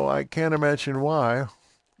 And so I can't imagine why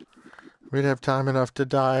we'd have time enough to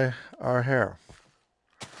dye our hair.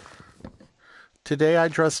 Today I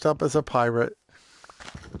dressed up as a pirate.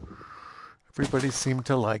 Everybody seemed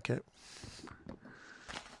to like it.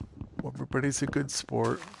 Everybody's a good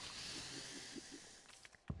sport.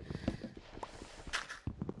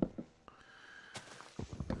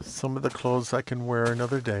 Some of the clothes I can wear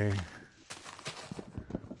another day.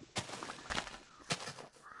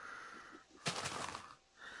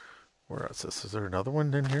 Where is this? Is there another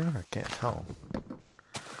one in here? I can't tell.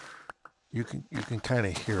 You can kind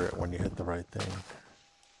of hear it when you hit the right thing.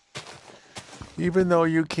 Even though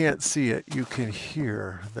you can't see it, you can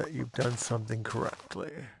hear that you've done something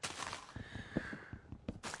correctly.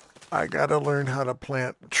 I gotta learn how to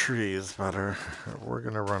plant trees better. We're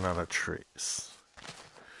gonna run out of trees.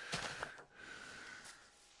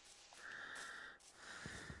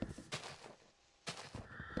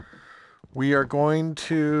 We are going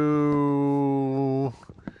to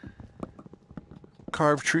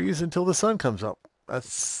carve trees until the sun comes up.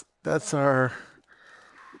 That's our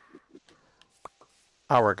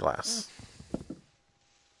hourglass.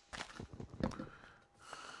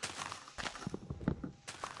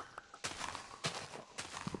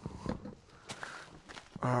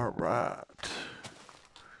 All right.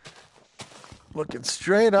 Looking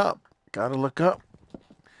straight up. Gotta look up.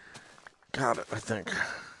 Got it, I think.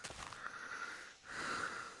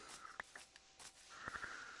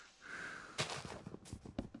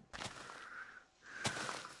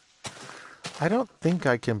 I don't think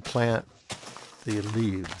I can plant the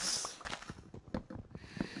leaves.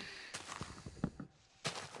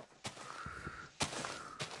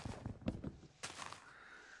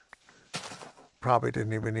 Probably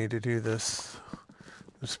didn't even need to do this.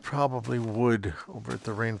 There's probably wood over at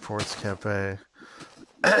the Rainforest Cafe.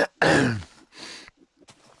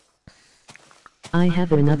 I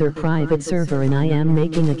have another private server and I am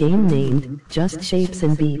making a game named Just Shapes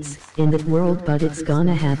and Beats in that world, but it's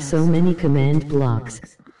gonna have so many command blocks.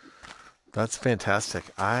 That's fantastic.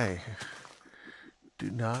 I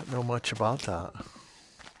do not know much about that.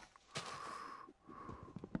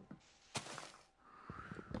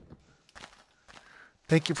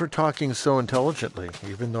 Thank you for talking so intelligently,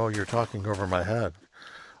 even though you're talking over my head.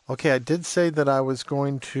 Okay, I did say that I was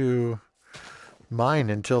going to mine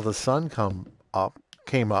until the sun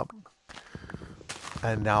came up.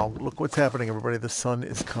 And now look what's happening, everybody. The sun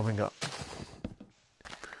is coming up.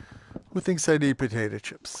 Who thinks I need potato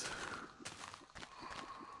chips?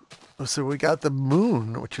 So we got the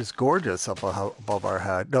moon, which is gorgeous up above our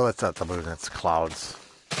head. No, that's not the moon. That's clouds.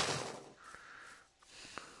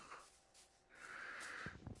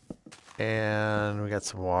 And we got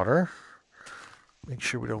some water. Make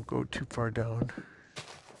sure we don't go too far down.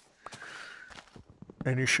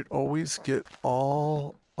 And you should always get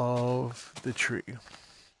all of the tree.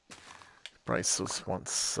 Bryce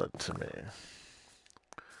once said to me.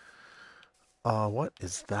 What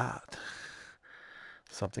is that?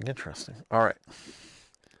 Something interesting. All right.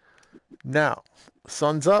 Now,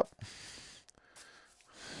 sun's up.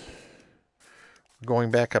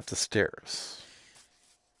 Going back up the stairs.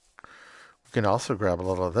 We can also grab a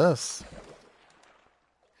little of this.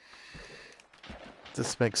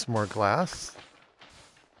 This makes more glass.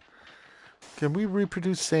 Can we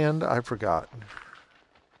reproduce sand? I forgot.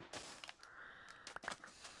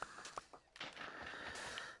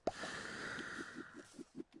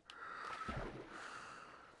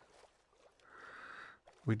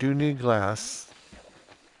 We do need glass.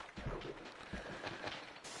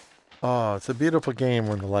 Oh, it's a beautiful game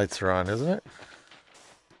when the lights are on, isn't it?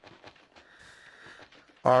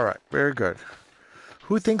 All right, very good.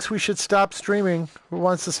 Who thinks we should stop streaming? Who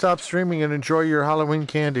wants to stop streaming and enjoy your Halloween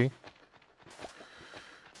candy?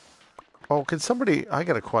 Oh, can somebody... I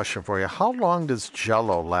got a question for you. How long does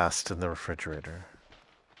Jell-O last in the refrigerator?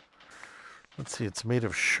 Let's see, it's made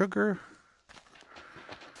of sugar.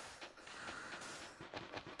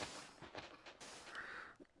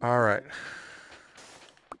 All right.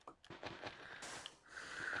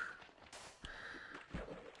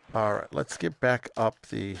 All right, let's get back up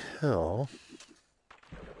the hill.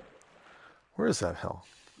 Where is that hill?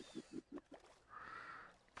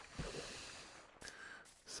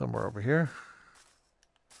 Somewhere over here.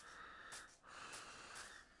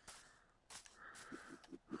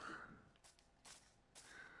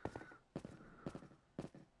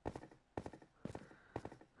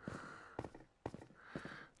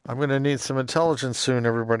 I'm going to need some intelligence soon,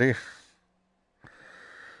 everybody.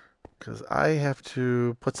 Because I have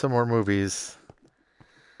to put some more movies.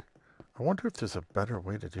 I wonder if there's a better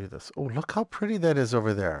way to do this. Oh, look how pretty that is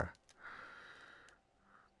over there.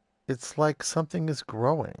 It's like something is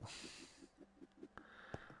growing.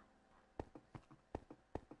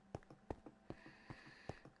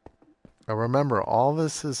 Now remember, all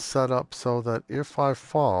this is set up so that if I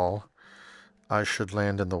fall, I should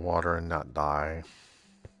land in the water and not die.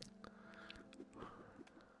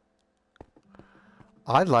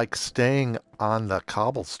 I like staying on the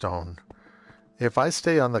cobblestone. If I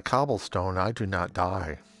stay on the cobblestone, I do not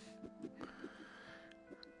die.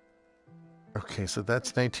 Okay, so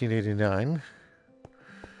that's 1989.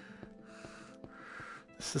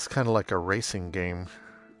 This is kind of like a racing game.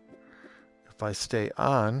 If I stay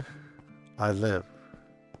on, I live.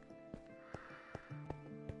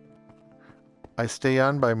 I stay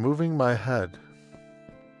on by moving my head.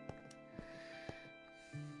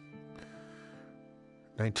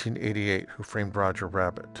 1988, Who Framed Roger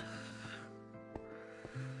Rabbit?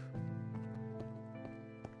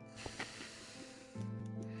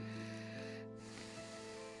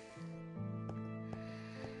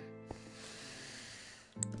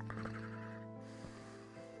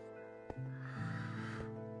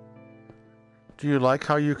 Do you like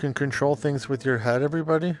how you can control things with your head,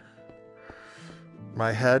 everybody?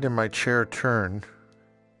 My head and my chair turn.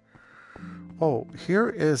 Oh, here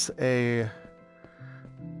is a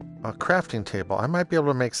crafting table. I might be able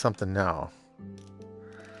to make something now.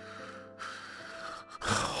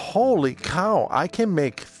 Holy cow, I can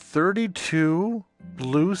make 32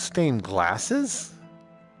 blue stained glasses?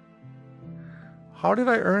 How did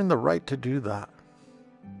I earn the right to do that?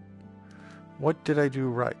 What did I do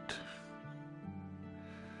right?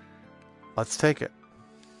 Let's take it.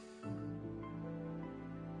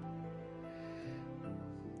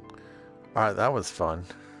 Alright, that was fun.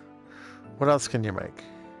 What else can you make?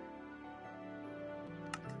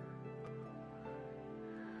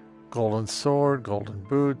 Golden sword, golden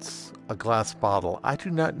boots, a glass bottle. I do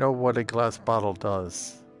not know what a glass bottle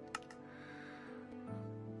does.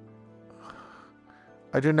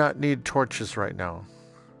 I do not need torches right now.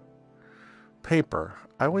 Paper.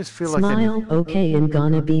 I always feel Smile, like okay, and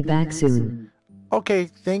gonna be back soon. Okay,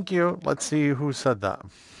 thank you. Let's see who said that.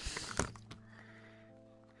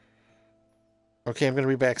 Okay, I'm going to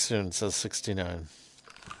be back soon, says 69.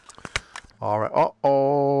 All right.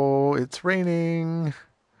 Uh-oh, it's raining.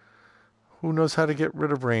 Who knows how to get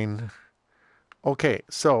rid of rain? Okay,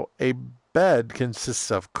 so a bed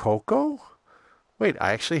consists of cocoa? Wait,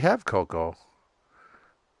 I actually have cocoa.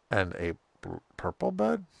 And a purple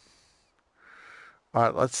bed? All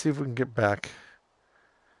right, let's see if we can get back.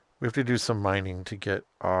 We have to do some mining to get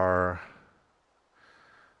our...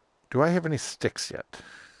 Do I have any sticks yet?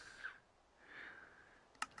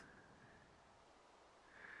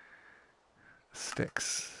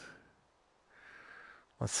 Sticks.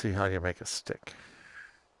 Let's see how you make a stick.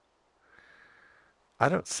 I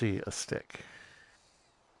don't see a stick.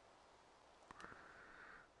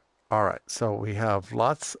 All right, so we have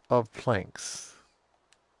lots of planks.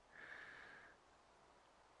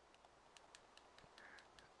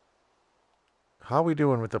 How are we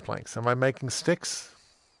doing with the planks? Am I making sticks?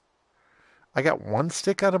 I got one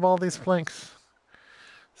stick out of all these planks.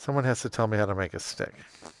 Someone has to tell me how to make a stick.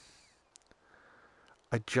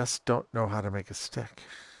 I just don't know how to make a stick.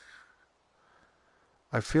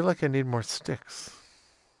 I feel like I need more sticks.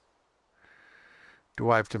 Do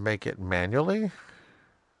I have to make it manually?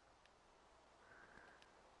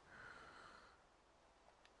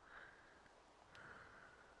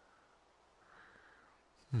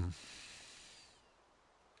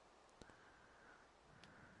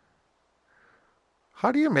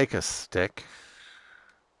 How do you make a stick?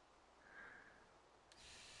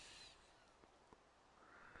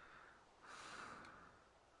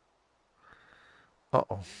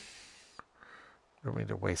 Uh-oh. Don't mean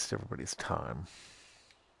to waste everybody's time.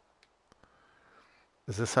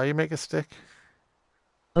 Is this how you make a stick?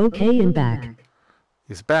 Okay, and back.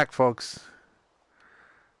 He's back, folks.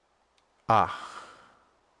 Ah.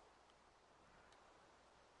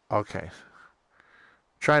 Okay.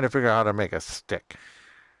 Trying to figure out how to make a stick.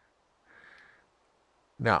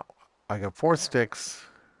 Now, I got 4 sticks.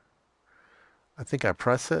 I think I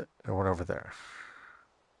press it and went over there.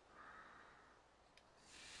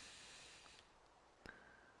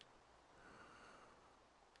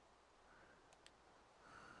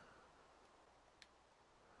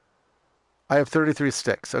 I have 33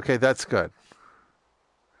 sticks. Okay, that's good.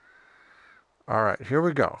 All right, here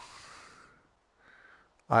we go.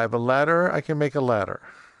 I have a ladder. I can make a ladder.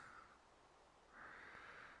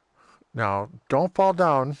 Now, don't fall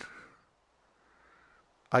down.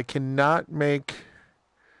 I cannot make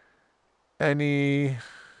any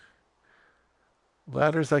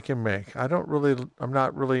ladders I can make. I'm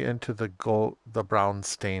not really into the brown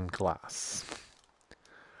stained glass.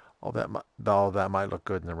 All that might look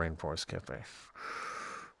good in the Rainforest Cafe.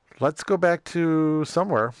 Let's go back to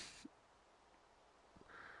somewhere.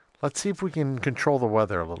 Let's see if we can control the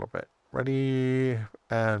weather a little bit. Ready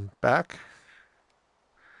and back.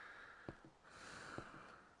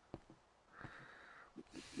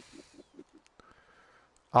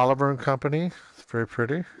 Oliver and Company. It's very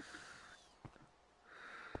pretty.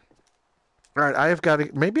 All right, I have got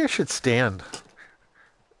to. Maybe I should stand.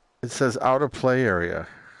 It says out of play area.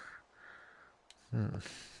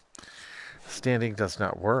 Standing does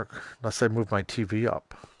not work unless I move my TV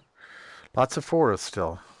up. Lots of forest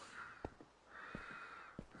still.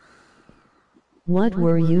 What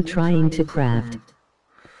were you trying to craft?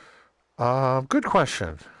 Good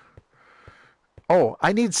question. Oh,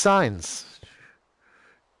 I need signs.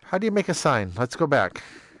 How do you make a sign? Let's go back.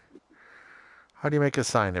 How do you make a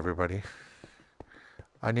sign, everybody?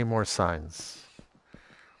 I need more signs.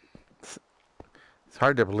 It's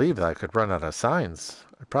hard to believe that I could run out of signs.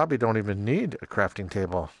 I probably don't even need a crafting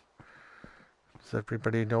table. Does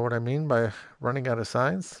everybody know what I mean by running out of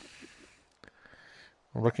signs?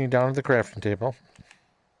 I'm looking down at the crafting table.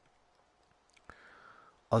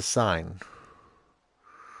 A sign.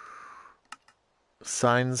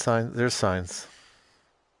 Sign. There's signs.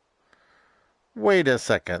 Wait a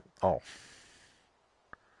second. Oh.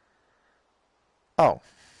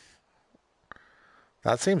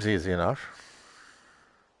 That seems easy enough.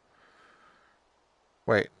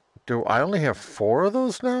 Wait, do I only have 4 of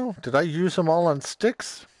those now? Did I use them all on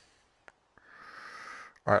sticks?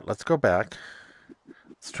 All right, let's go back.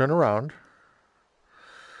 Let's turn around.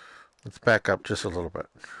 Let's back up just a little bit.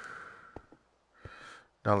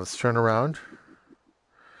 Now let's turn around.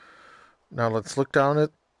 Now let's look down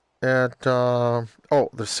at oh,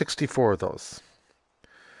 there's 64 of those.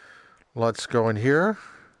 Let's go in here.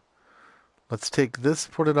 Let's take this,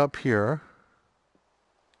 put it up here.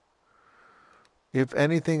 If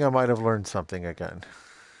anything, I might have learned something again.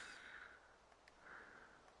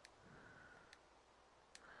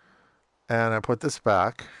 And I put this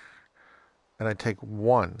back, and I take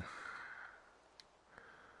 1.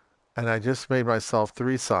 And I just made myself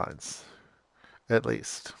 3 signs, at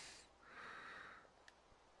least.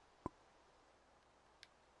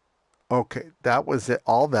 Okay, that was it.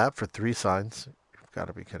 All that for 3 signs? You've got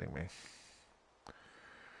to be kidding me.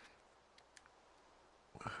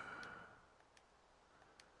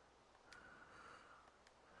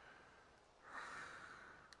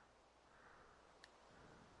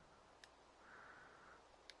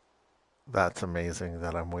 That's amazing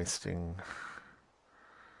that I'm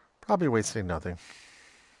probably wasting nothing.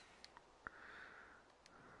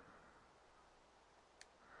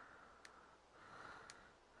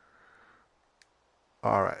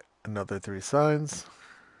 All right, another 3 signs.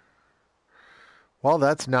 Well,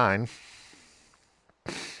 that's 9.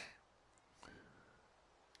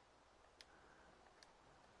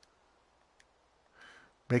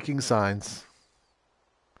 Making signs.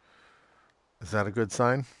 Is that a good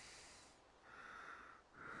sign?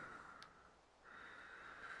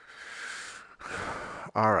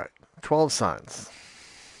 All right, 12 signs.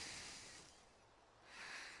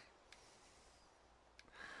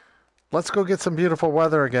 Let's go get some beautiful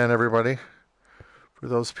weather again, everybody. For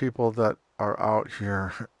those people that are out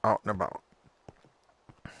here, out and about.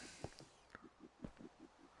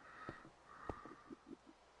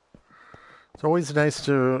 It's always nice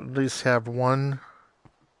to at least have one.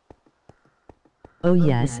 Oh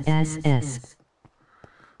yes, SS.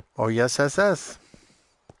 Oh, yes, SS.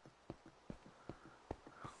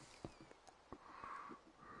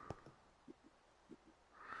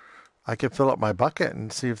 I could fill up my bucket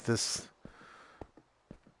and see if this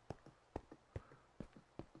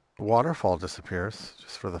The waterfall disappears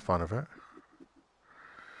just for the fun of it.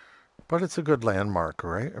 But it's a good landmark,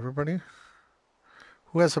 right, everybody?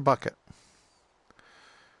 Who has a bucket?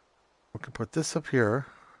 We can put this up here.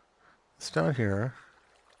 This down here.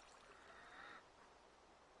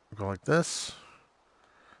 Go like this.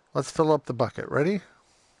 Let's fill up the bucket. Ready?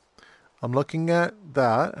 I'm looking at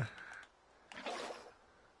that.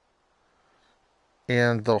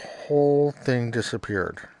 And the whole thing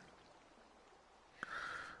disappeared.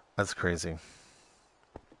 That's crazy.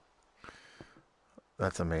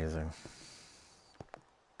 That's amazing.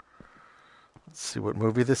 Let's see what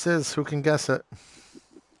movie this is. Who can guess it?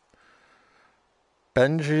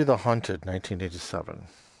 Benji the Hunted, 1987.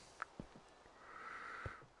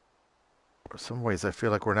 In some ways, I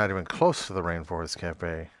feel like we're not even close to the Rainforest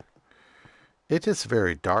Cafe. It is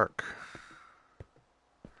very dark.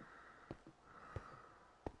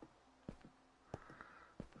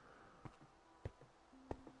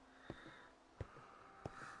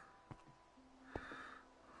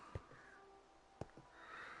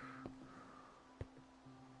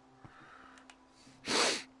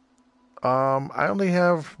 I only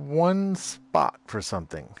have one spot for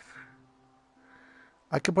something.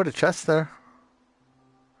 I could put a chest there.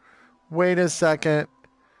 Wait a second.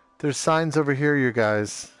 There's signs over here, you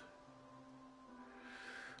guys.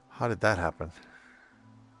 How did that happen?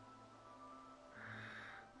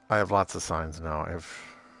 I have lots of signs now.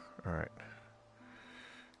 All right.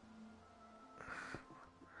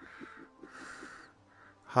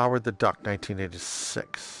 Howard the Duck,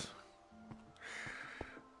 1986.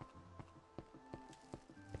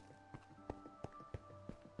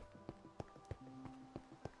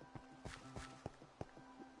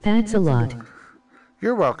 That's a lot.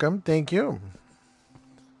 You're welcome. Thank you.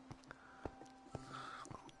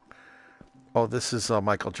 Oh, this is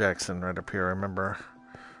Michael Jackson right up here. I remember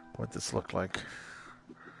what this looked like.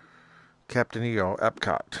 Captain EO,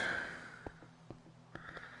 Epcot.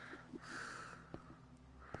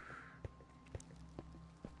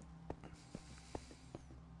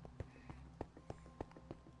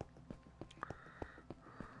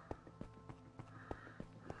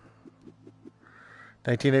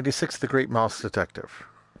 (1986), The Great Mouse Detective.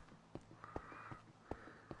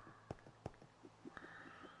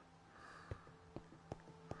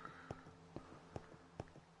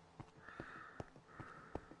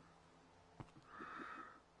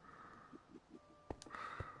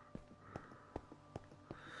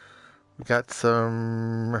 We got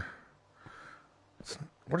some...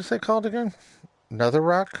 What is that called again? Nether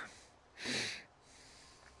rock?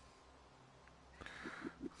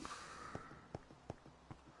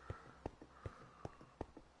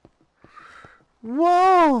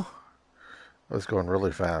 Whoa! I was going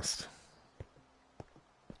really fast.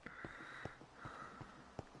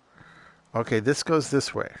 Okay, this goes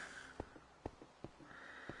this way.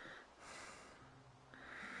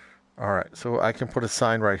 Alright, so I can put a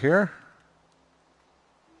sign right here.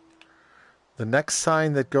 The next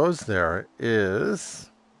sign that goes there is...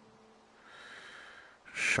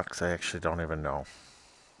 Shucks, I actually don't even know.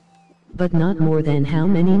 But not more than how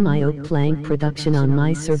many Myope Plank production on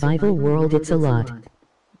my survival world? It's a lot.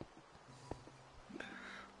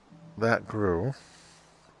 That grew.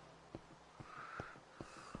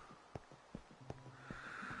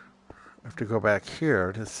 I have to go back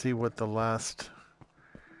here to see what the last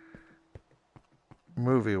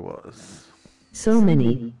movie was. So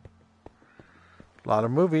many. A lot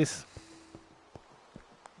of movies.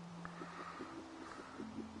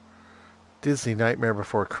 Disney Nightmare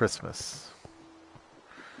Before Christmas.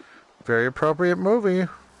 Very appropriate movie.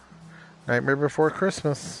 Nightmare Before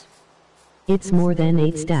Christmas. It's more than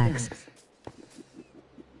 8 stacks.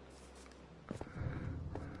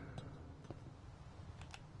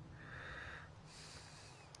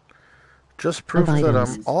 Just proof that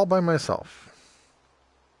I'm all by myself.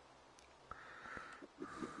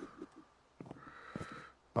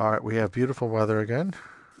 Alright, we have beautiful weather again.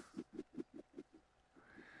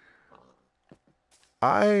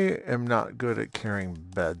 I am not good at carrying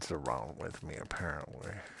beds around with me,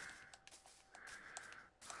 apparently.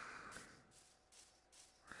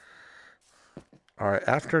 Alright,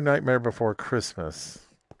 after Nightmare Before Christmas.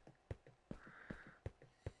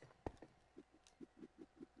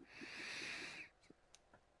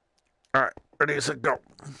 Alright, ready, set, go.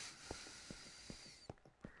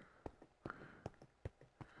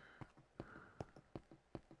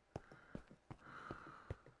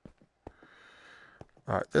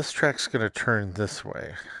 Alright, this track's going to turn this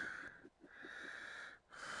way.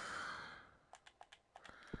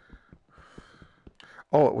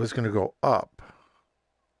 Oh, it was going to go up.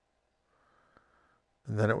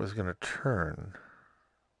 And then it was going to turn.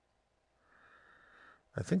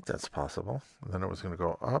 I think that's possible. And then it was going to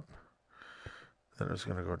go up. Then it was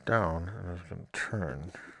going to go down. And it was going to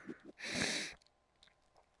turn.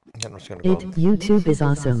 And then it was going to go YouTube is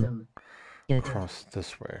awesome. across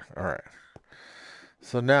this way. All right.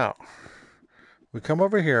 So now we come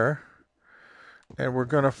over here and we're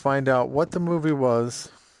going to find out what the movie was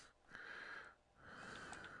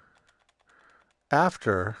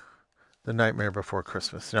after The Nightmare Before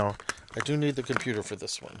Christmas. Now, I do need the computer for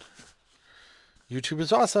this one. YouTube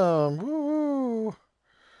is awesome. Woo!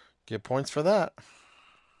 Get points for that.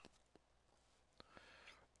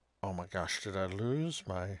 Oh my gosh, did I lose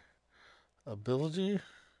my ability?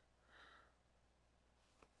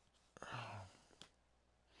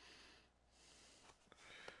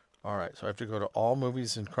 All right, so I have to go to all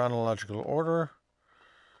movies in chronological order.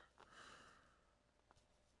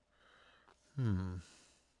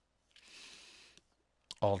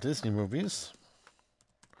 All Disney movies.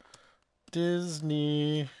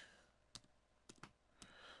 Disney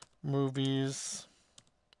movies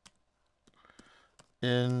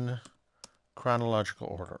in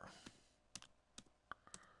chronological order.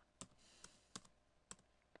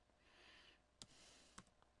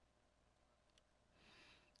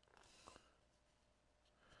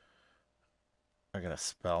 I'm going to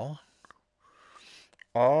spell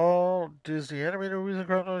all Disney animated movies in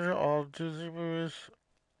chronological order. All Disney movies.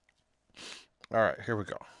 All right, here we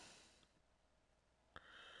go.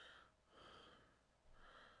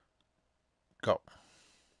 Go.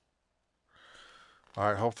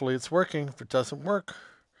 All right, hopefully it's working. If it doesn't work,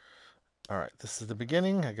 all right, this is the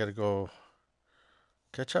beginning. I got to go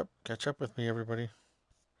catch up with me, everybody.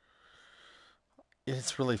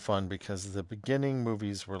 It's really fun because the beginning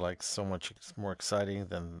movies were like so much more exciting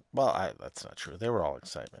than, well, that's not true. They were all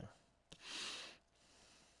exciting.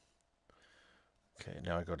 Okay,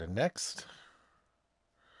 now I go to next.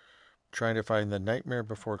 Trying to find The Nightmare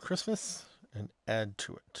Before Christmas and add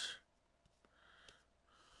to it.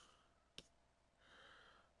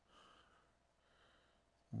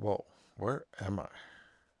 Whoa, where am I?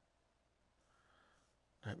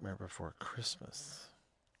 Nightmare Before Christmas.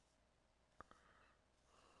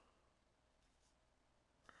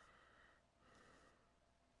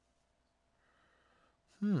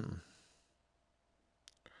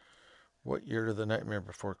 What year did The Nightmare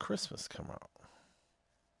Before Christmas come out?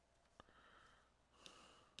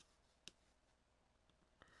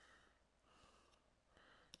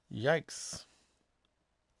 Yikes.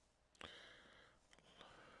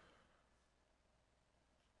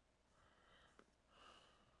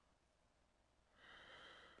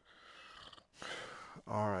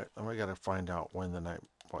 All right, then we got to find out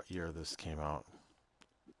what year this came out.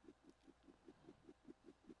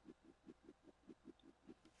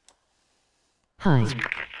 Hi.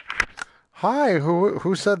 Hi,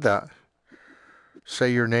 who said that?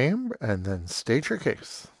 Say your name and then state your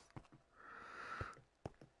case.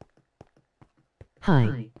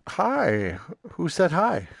 Hi. Hi. Who said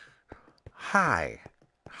hi? Hi.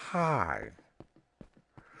 Hi.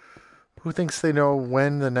 Who thinks they know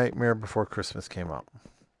when The Nightmare Before Christmas came out?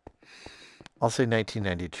 I'll say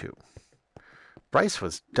 1992. Bryce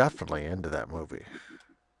was definitely into that movie.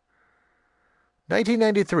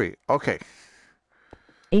 1993. Okay.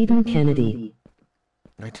 Aiden Kennedy.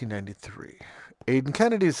 1993. Aiden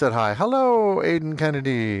Kennedy said hi. Hello, Aiden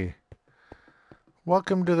Kennedy.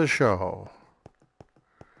 Welcome to the show.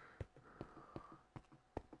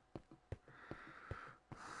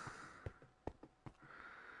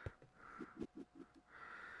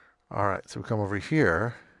 All right, so we come over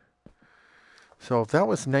here. So if that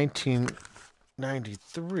was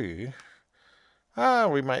 1993,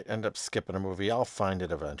 we might end up skipping a movie. I'll find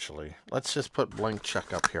it eventually. Let's just put blank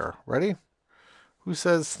check up here. Ready? Who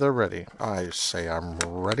says they're ready? I say I'm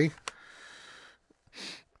ready.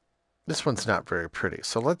 This one's not very pretty,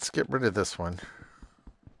 so let's get rid of this one.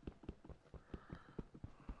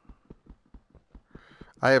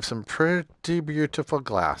 I have some pretty beautiful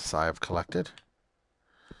glass I have collected.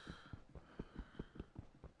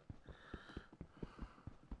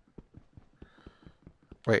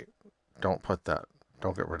 Wait, don't put that.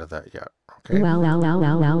 Don't get rid of that yet. Okay.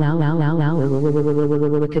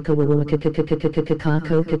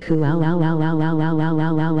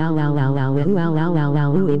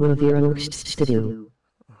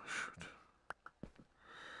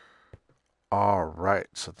 All right,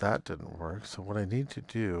 so that didn't work. So what I need to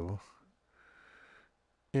do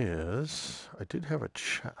is, I did have a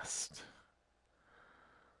chest.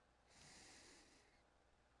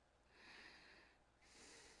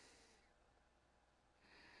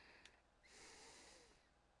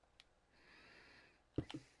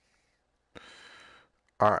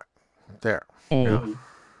 All right, There. A. Yeah.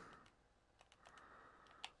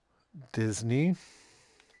 Disney.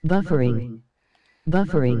 Buffering.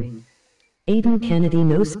 Buffering. Aiden Kennedy,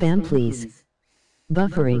 no spam, please.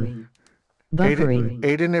 Buffering. Buffering.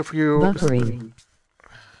 Aiden, if you... Buffering.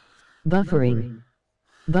 Buffering.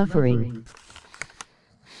 Buffering.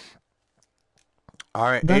 All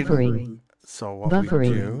right, Buffering. Aiden. So what Buffering.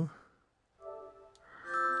 we do...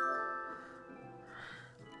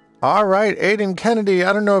 All right, Aiden Kennedy,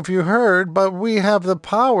 I don't know if you heard, but we have the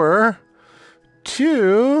power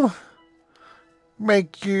to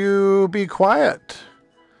make you be quiet.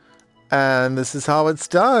 And this is how it's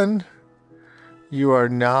done. You are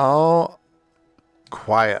now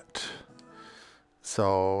quiet.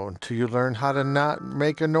 So until you learn how to not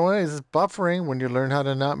make a noise buffering, when you learn how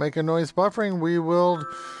to not make a noise buffering,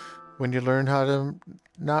 when you learn how to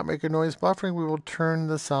not make a noise buffering, we will turn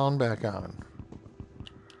the sound back on.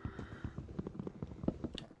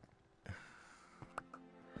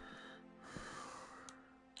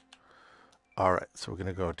 All right, so we're going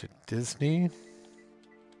to go to Disney.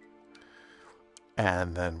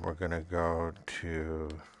 And then we're going to go to,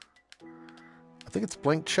 I think it's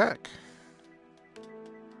blank check.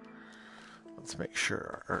 Let's make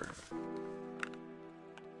sure.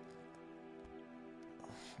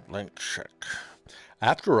 Blank check.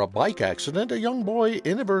 After a bike accident, a young boy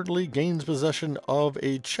inadvertently gains possession of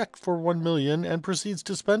a check for $1 million and proceeds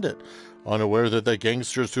to spend it, unaware that the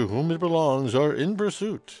gangsters to whom it belongs are in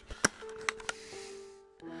pursuit.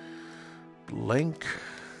 Blank.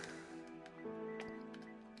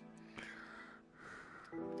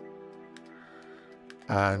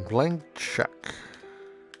 And blank check.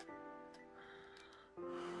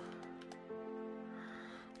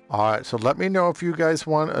 All right, so let me know if you guys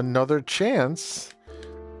want another chance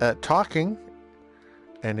at talking.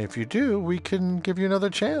 And if you do, we can give you another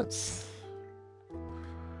chance.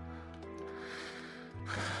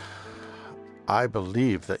 I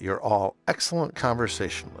believe that you're all excellent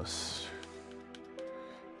conversationalists.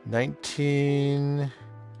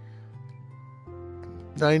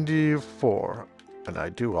 1994. And I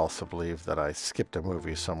do also believe that I skipped a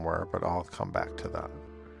movie somewhere, but I'll come back to that.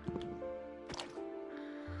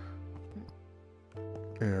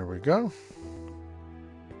 There we go.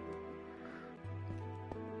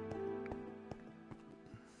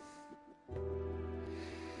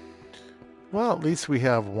 Well, at least we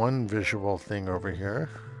have one visual thing over here.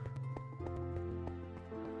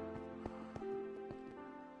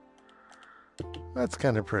 That's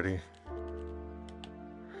kind of pretty.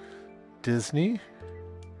 Disney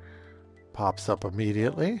pops up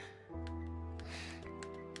immediately.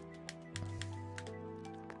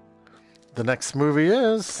 The next movie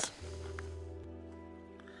is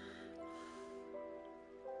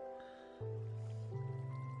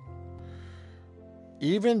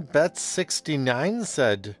even Bet69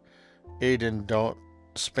 said Aiden don't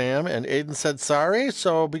spam, and Aiden said sorry.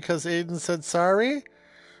 So because Aiden said sorry,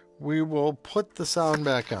 we will put the sound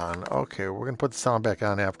back on. Okay, we're going to put the sound back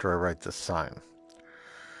on after I write this sign.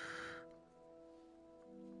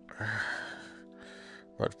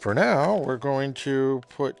 But for now, we're going to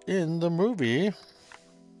put in the movie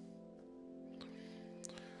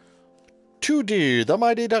 2D, The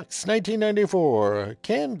Mighty Ducks, 1994.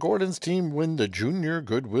 Can Gordon's team win the Junior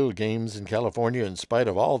Goodwill Games in California in spite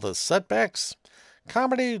of all the setbacks?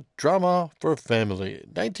 Comedy, drama for family,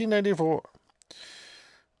 1994.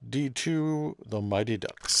 D2, The Mighty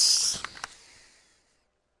Ducks.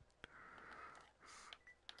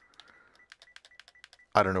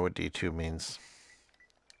 I don't know what D2 means.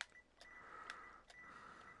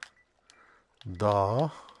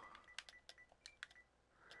 The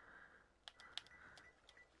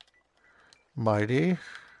Mighty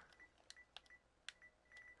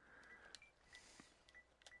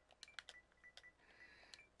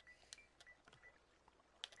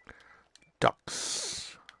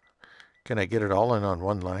Ducks. Can I get it all in on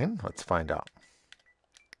one line? Let's find out.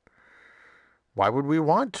 Why would we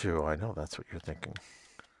want to? I know that's what you're thinking.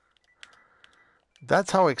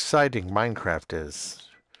 That's how exciting Minecraft is.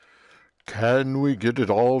 Can we get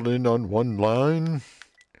it all in on one line?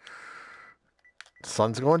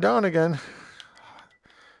 Sun's going down again.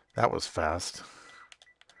 That was fast.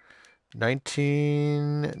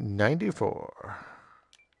 1994.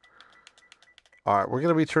 All right, we're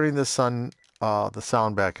going to be turning the sound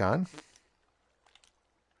back on.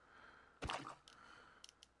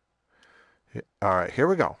 All right, here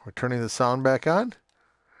we go. We're turning the sound back on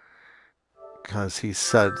because he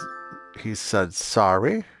said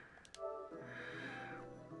sorry.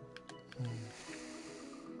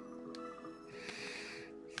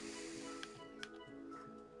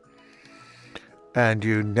 And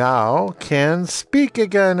you now can speak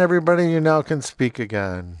again, everybody. You now can speak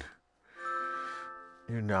again.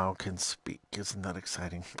 You now can speak. Isn't that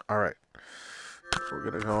exciting? All right. We're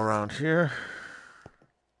going to go around here.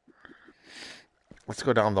 Let's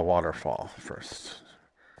go down the waterfall first.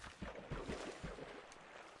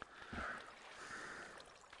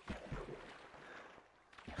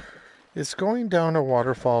 Is going down a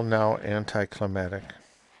waterfall now anticlimactic?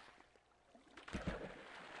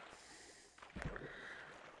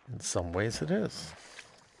 In some ways it is.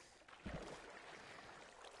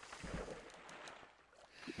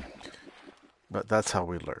 But that's how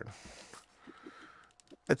we learn.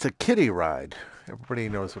 It's a kiddie ride. Everybody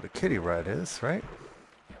knows what a kiddie ride is, right?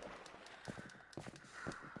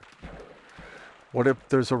 What if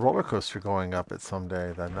there's a roller coaster going up it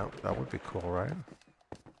someday? Then that would be cool, right?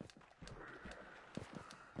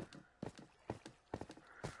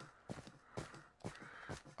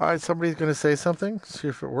 All right, somebody's going to say something. See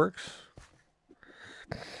if it works.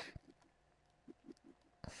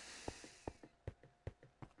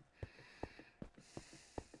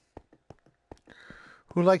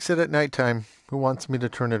 Who likes it at nighttime? Who wants me to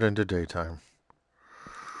turn it into daytime?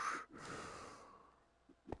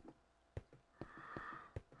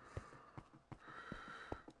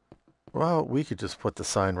 Well, we could just put the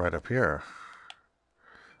sign right up here.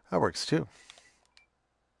 That works too.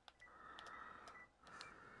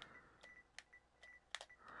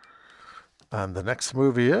 And the next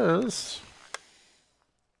movie is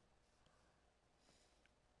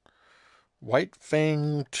White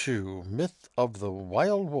Fang 2, Myth of the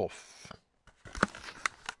Wild Wolf.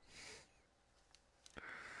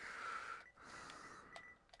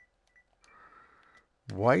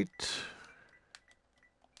 White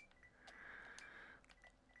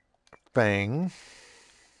Fang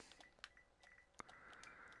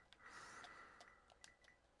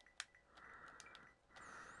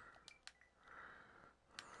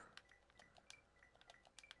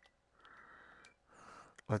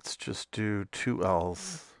Let's just do 2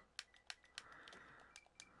 L's.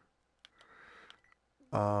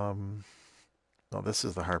 No, this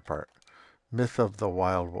is the hard part. Myth of the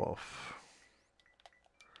Wild Wolf.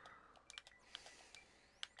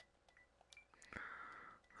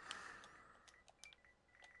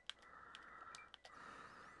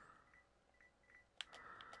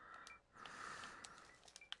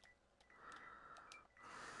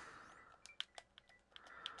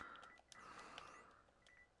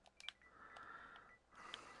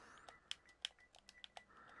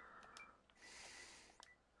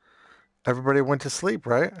 Everybody went to sleep,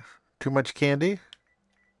 right? Too much candy?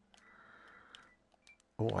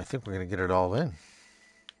 Oh, I think we're going to get it all in.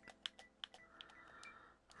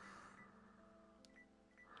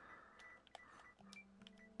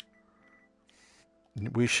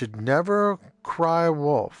 We should never cry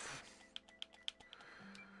wolf.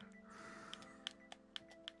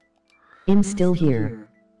 I'm still here.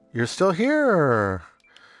 You're still here.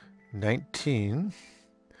 1994.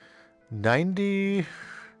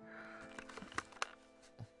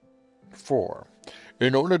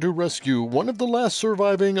 In order to rescue one of the last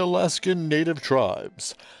surviving Alaskan native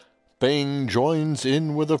tribes, Fang joins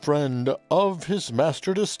in with a friend of his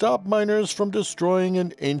master to stop miners from destroying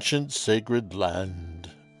an ancient sacred land.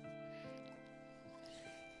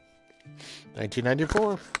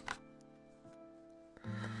 1994.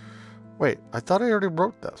 Wait, I thought I already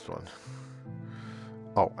wrote this one.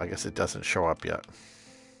 Oh, I guess it doesn't show up yet.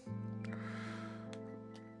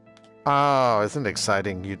 Oh, isn't it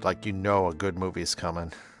exciting? You know a good movie's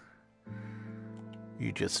coming.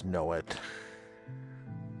 You just know it.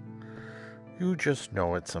 You just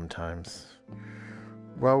know it sometimes.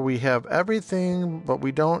 Well, we have everything, but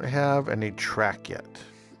we don't have any track yet.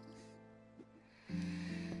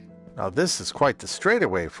 Now, this is quite the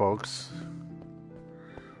straightaway, folks.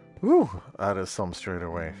 Woo, that is some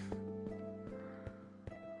straightaway.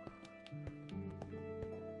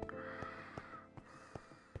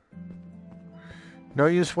 No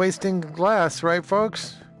use wasting glass, right,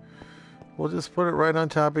 folks? We'll just put it right on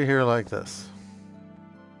top of here like this.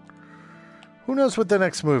 Who knows what the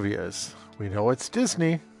next movie is? We know it's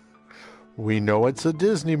Disney. We know it's a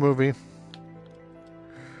Disney movie.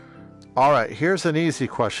 All right, here's an easy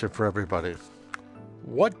question for everybody.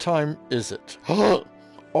 What time is it? Oh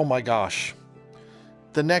my gosh.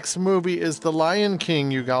 The next movie is The Lion King,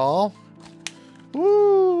 you all.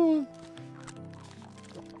 Woo!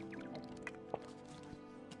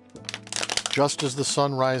 Just as the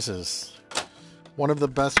Sun Rises. One of the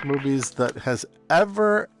best movies that has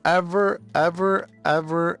ever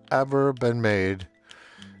been made.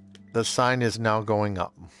 The sign is now going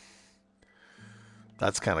up.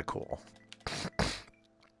 That's kind of cool.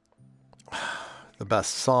 the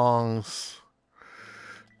best songs.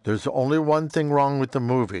 There's only one thing wrong with the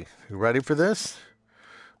movie. You ready for this?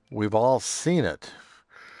 We've all seen it.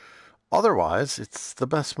 Otherwise, it's the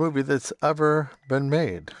best movie that's ever been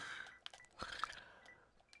made.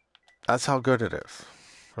 That's how good it is.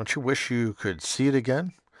 Don't you wish you could see it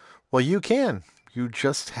again? Well, you can. You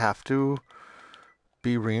just have to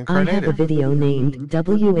be reincarnated. I have a video named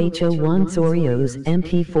WHO Wants Oreos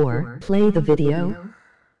MP4. Play the video.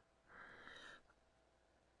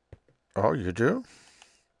 Oh, you do?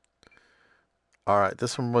 All right,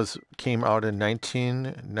 this one came out in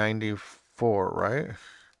 1994, right?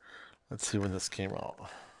 Let's see when this came out.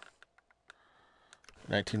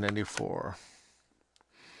 1994.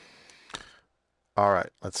 All right,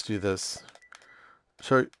 let's do this.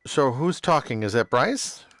 So who's talking? Is that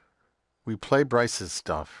Bryce? We play Bryce's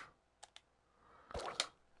stuff.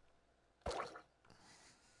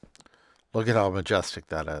 Look at how majestic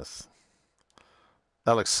that is.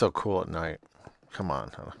 That looks so cool at night. Come on,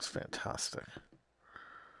 that looks fantastic.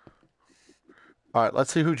 All right,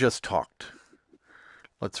 let's see who just talked.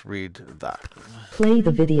 Let's read that. Play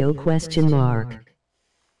the video question mark.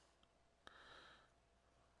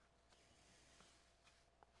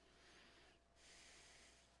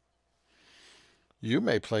 You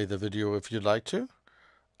may play the video if you'd like to.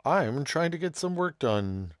 I'm trying to get some work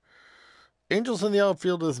done. Angels in the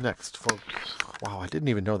Outfield is next, folks. Wow, I didn't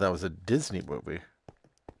even know that was a Disney movie.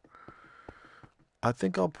 I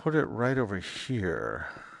think I'll put it right over here.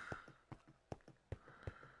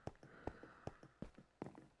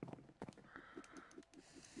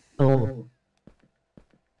 Oh.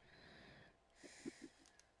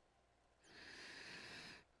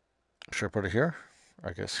 Should I put it here?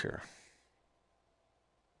 I guess here.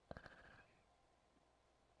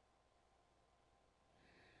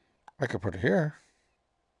 I could put it here.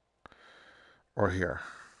 Or here.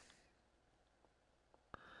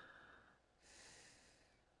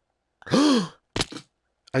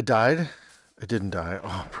 I died? I didn't die.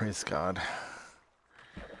 Oh, praise God.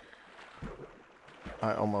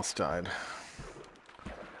 I almost died.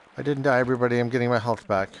 I didn't die, everybody. I'm getting my health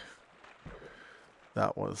back.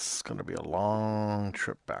 That was going to be a long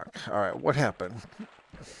trip back. All right, what happened?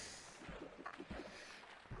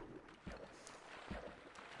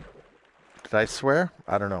 Did I swear?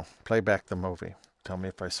 I don't know. Play back the movie. Tell me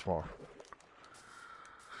if I swore.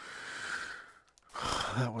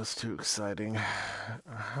 That was too exciting.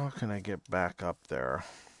 How can I get back up there?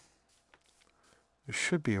 There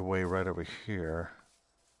should be a way right over here.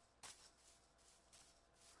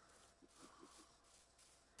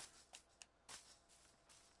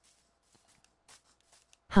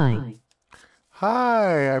 Hi.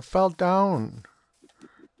 Hi, I fell down.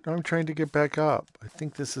 Now I'm trying to get back up. I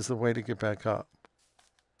think this is the way to get back up.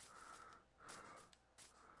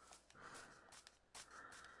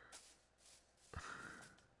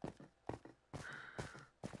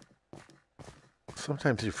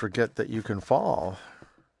 Sometimes you forget that you can fall.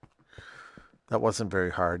 That wasn't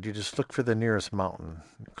very hard. You just look for the nearest mountain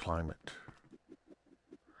and climb it.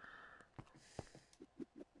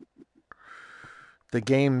 The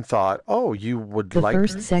game thought, oh, you would The like...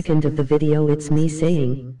 first second of the video it's me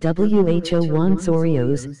saying, WHO wants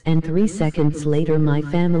Oreos, and 3 seconds later my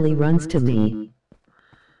family runs to me.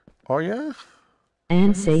 Oh, yeah?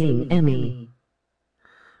 And saying, Emmy.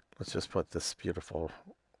 Let's just put this beautiful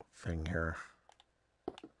thing here.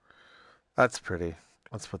 That's pretty.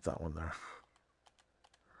 Let's put that one there.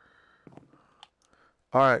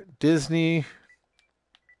 All right, Disney.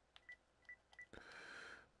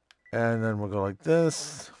 And then we'll go like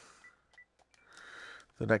this.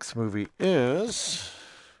 The next movie is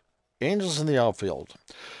Angels in the Outfield.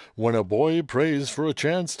 When a boy prays for a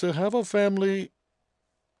chance to have a family,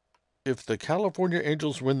 if the California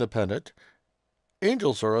Angels win the pennant,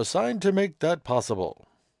 angels are assigned to make that possible.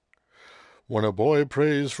 When a boy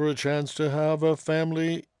prays for a chance to have a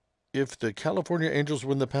family, if the California Angels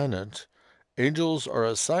win the pennant, angels are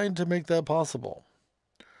assigned to make that possible.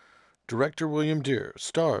 Director William Deere.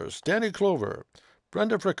 Stars Danny Clover,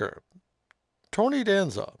 Brenda Fricker, Tony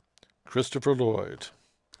Danza, Christopher Lloyd.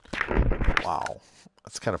 Wow.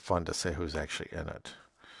 That's kind of fun to say who's actually in it.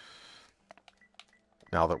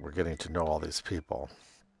 Now that we're getting to know all these people.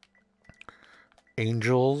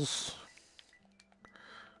 Angels.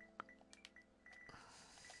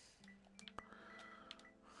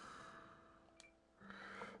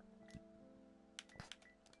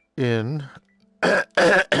 In...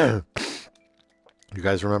 You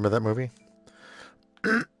guys remember that movie?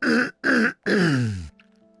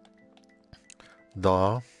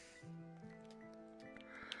 The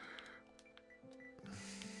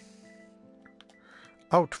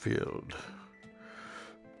Outfield.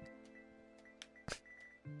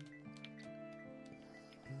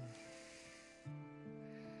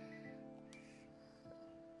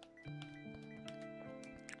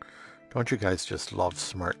 Don't you guys just love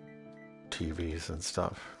smart TVs and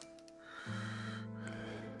stuff?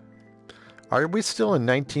 Are we still in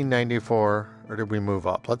 1994 or did we move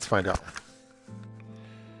up? Let's find out.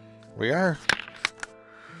 We are.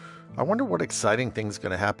 I wonder what exciting thing's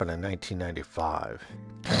going to happen in 1995.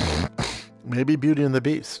 Maybe Beauty and the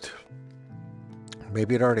Beast.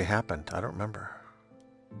 Maybe it already happened. I don't remember.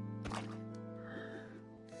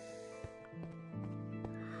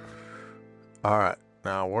 All right.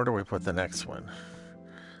 Now, where do we put the next one?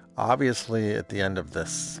 Obviously, at the end of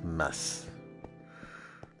this mess.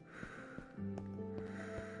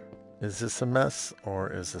 Is this a mess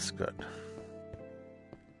or is this good?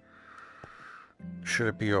 Should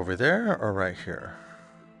it be over there or right here?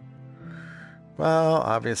 Well,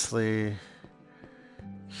 obviously,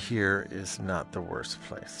 here is not the worst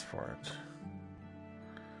place for it.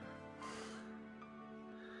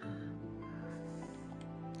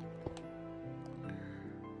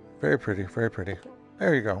 Very pretty, very pretty.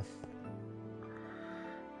 There you go.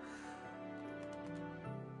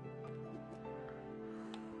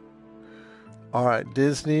 All right,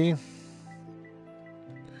 Disney.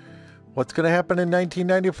 What's going to happen in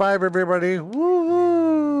 1995, everybody?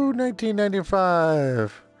 Woo!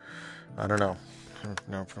 1995. I don't know.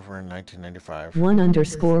 No, if we're in 1995.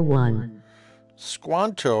 1_1.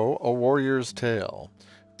 Squanto, A Warrior's Tale.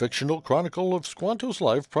 Fictional chronicle of Squanto's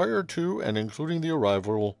life prior to and including the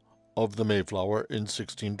arrival of the Mayflower in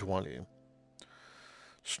 1620.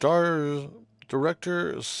 Stars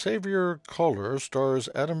director Xavier Culler, stars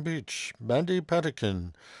Adam Beach, Mandy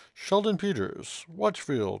Patinkin, Sheldon Peters,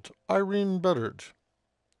 Watchfield, Irene Beddard.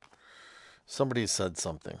 Somebody said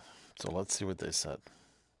something, so let's see what they said.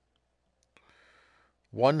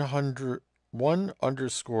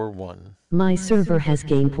 1_1. My server has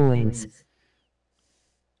gained points.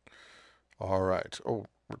 All right. Oh,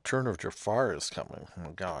 Return of Jafar is coming. Oh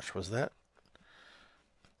my gosh, was that?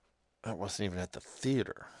 That wasn't even at the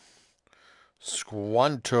theater.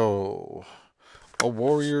 Squanto, A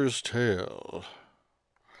Warrior's Tale.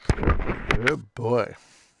 Good boy.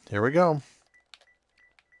 Here we go.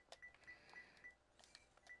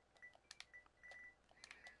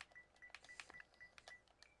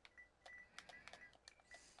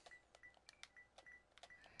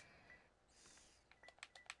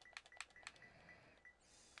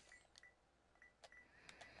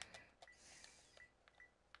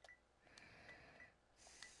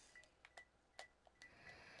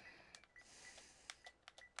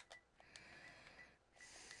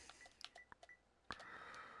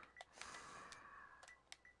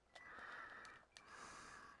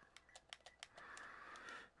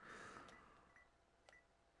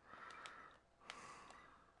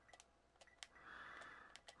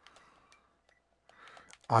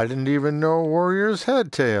 I didn't even know warriors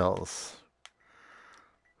had tails.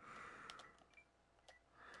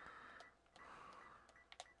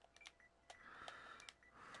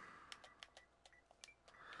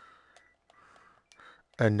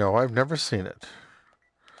 And no, I've never seen it.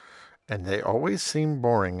 And they always seem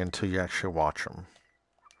boring until you actually watch them.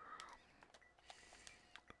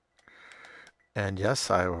 And yes,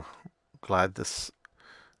 I'm glad this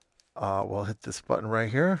we'll hit this button right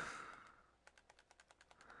here.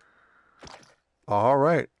 All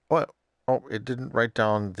right. What? Oh, it didn't write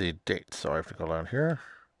down the date, so I have to go down here.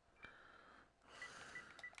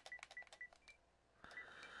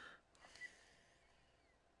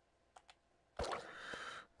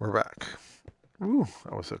 We're back. Ooh,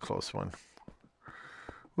 that was a close one.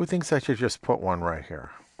 Who thinks I should just put one right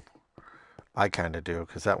here? I kind of do,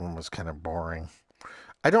 because that one was kind of boring.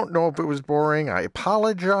 I don't know if it was boring. I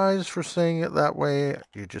apologize for saying it that way.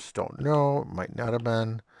 You just don't know. It might not have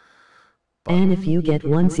been. But And if you get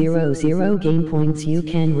 100 game points, you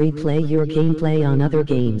can replay your gameplay on other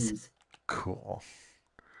games. Cool.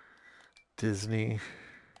 Disney.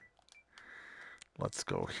 Let's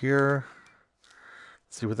go here.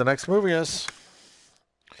 See what the next movie is.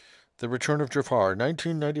 The Return of Jafar,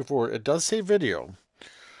 1994. It does say video.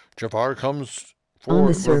 Jafar comes for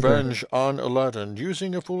revenge on Aladdin,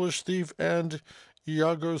 using a foolish thief and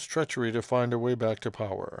Iago's treachery to find a way back to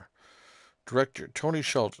power. Director Tony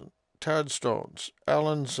Sheldon, Tad Stones,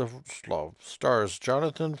 Alan Zaslov, stars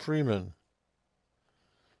Jonathan Freeman.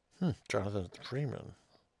 Jonathan Freeman.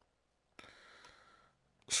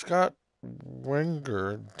 Scott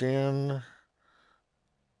Wenger, Dan.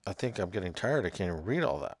 I think I'm getting tired. I can't even read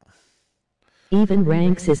all that. Even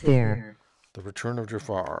Ranks is there. The Return of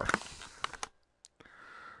Jafar.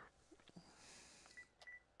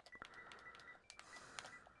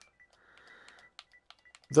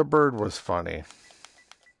 The bird was funny.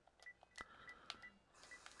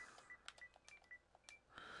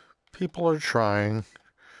 People are trying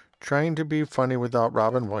to be funny without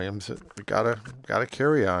Robin Williams. We gotta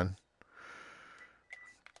carry on.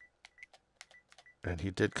 And he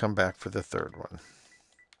did come back for the third one.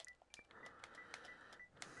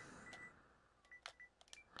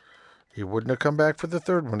 He wouldn't have come back for the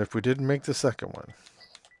third one if we didn't make the second one.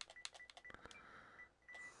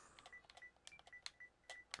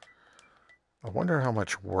 I wonder how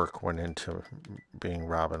much work went into being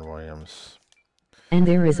Robin Williams. And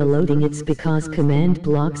there is a loading. It's because command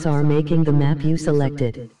blocks are making the map you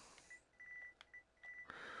selected.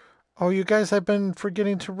 Oh, you guys, I've been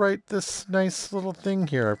forgetting to write this nice little thing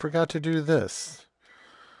here. I forgot to do this.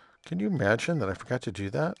 Can you imagine that I forgot to do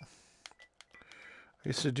that? I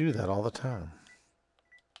used to do that all the time.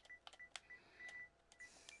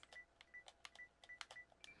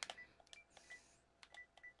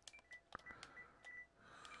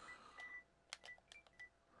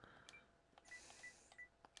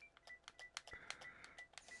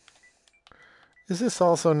 Is this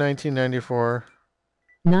also 1994?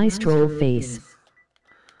 Nice troll face.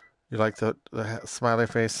 You like the smiley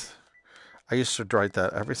face? I used to write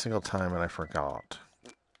that every single time and I forgot.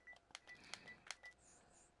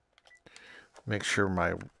 Make sure my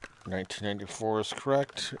 1994 is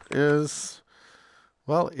correct.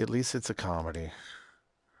 Well, at least it's a comedy.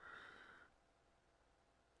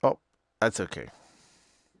 Oh, that's okay.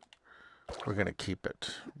 We're going to keep it.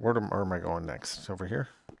 Where am I going next? Over here?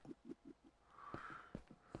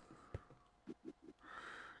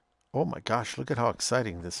 Oh my gosh, look at how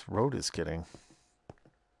exciting this road is getting.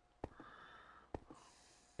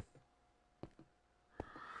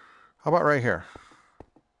 How about right here?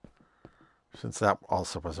 Since that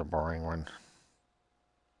also was a boring one.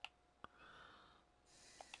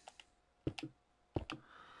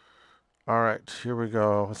 All right, here we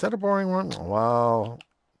go. Is that a boring one? Well,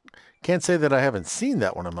 can't say that I haven't seen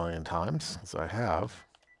that one a million times, as I have.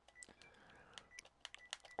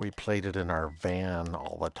 We played it in our van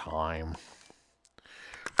all the time.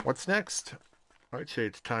 What's next? I'd say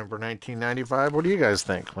it's time for 1995. What do you guys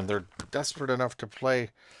think? When they're desperate enough to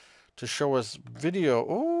show us video.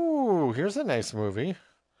 Ooh, here's a nice movie.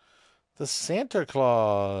 The Santa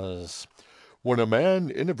Claus. When a man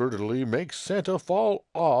inadvertently makes Santa fall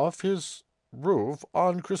off his roof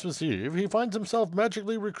on Christmas Eve, he finds himself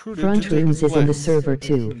magically recruited Front to take Rooms his is in the place. server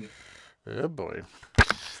too. Oh boy.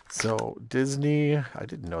 So Disney, I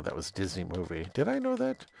didn't know that was a Disney movie. Did I know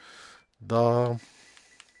that? The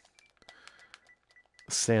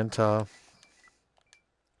Santa.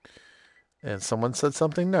 And someone said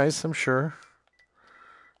something nice, I'm sure.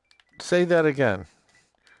 Say that again.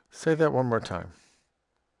 Say that one more time.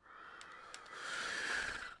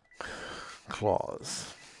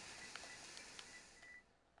 Claus.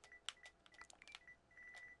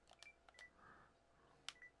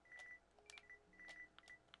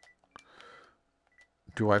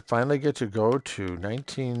 Do I finally get to go to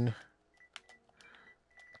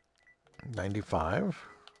 1995?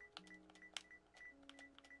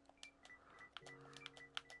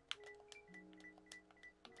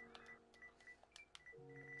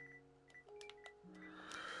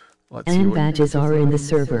 Let's see And what- badges are in the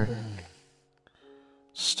server.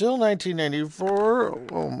 Still 1994?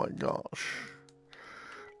 Oh my gosh.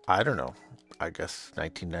 I don't know. I guess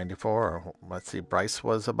 1994. Let's see. Bryce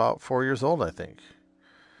was about 4 years old, I think.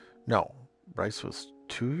 No, Bryce was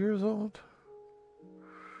 2 years old?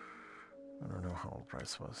 I don't know how old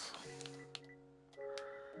Bryce was.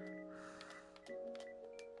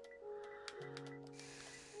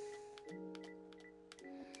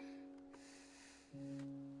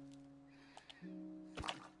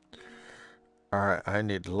 All right, I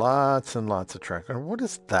need lots and lots of track. What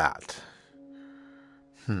is that?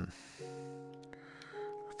 I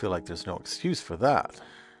feel like there's no excuse for that.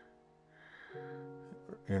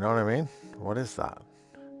 You know what I mean? What is that?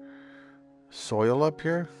 Soil up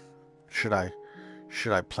here? Should I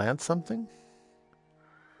plant something?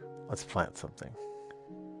 Let's plant something.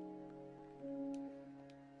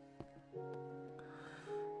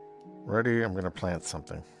 Ready? I'm going to plant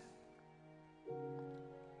something.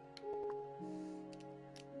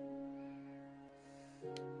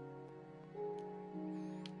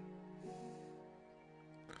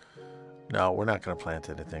 No, we're not going to plant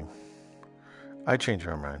anything. I changed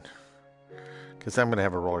my mind. Because I'm going to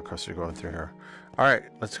have a roller coaster going through here. All right,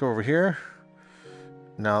 let's go over here.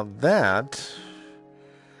 Now that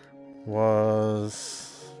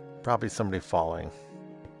was probably somebody falling.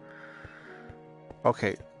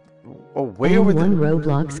 Okay. Oh, way over And there. one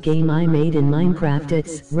Roblox game I made in Minecraft.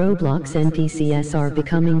 Its Roblox NPCs are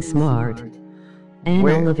becoming smart. And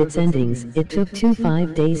Wait. all of its endings, it took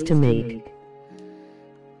 5 days to make.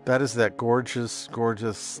 That is that gorgeous,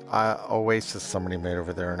 gorgeous oasis somebody made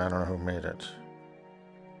over there, and I don't know who made it.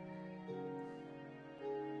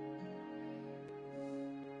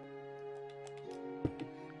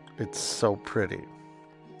 It's so pretty.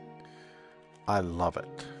 I love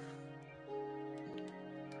it.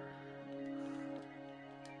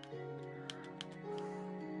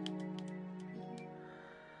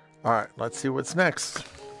 All right, let's see what's next.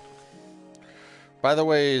 By the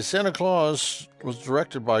way, Santa Claus was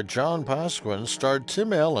directed by John Pasquin, starred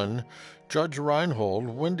Tim Allen, Judge Reinhold,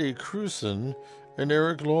 Wendy Crewson, and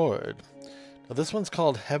Eric Lloyd. Now, this one's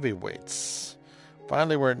called Heavyweights.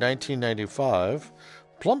 Finally, we're at 1995.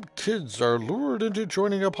 Plump kids are lured into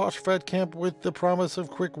joining a posh fat camp with the promise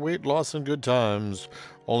of quick weight loss and good times,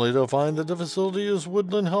 only to find that the facility is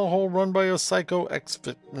woodland hellhole run by a psycho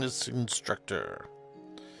ex-fitness instructor.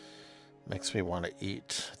 Makes me want to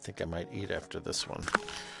eat. I think I might eat after this one.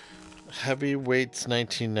 Heavyweights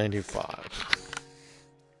 1995.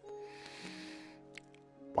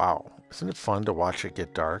 Wow. Isn't it fun to watch it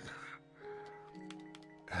get dark?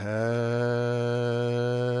 Heavy.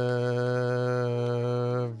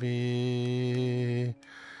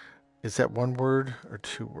 Is that one word or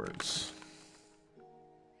two words?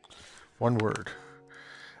 One word.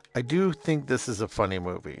 I do think this is a funny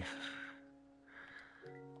movie.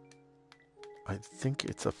 I think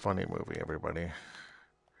it's a funny movie, everybody.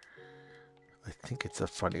 I think it's a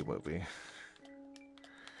funny movie.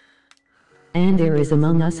 And there is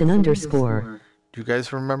among us an underscore. Do you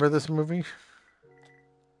guys remember this movie?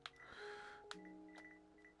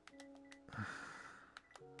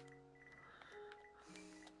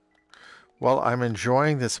 Well, I'm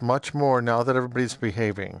enjoying this much more now that everybody's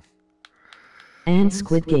behaving. And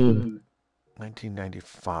Squid Game.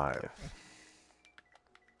 1995.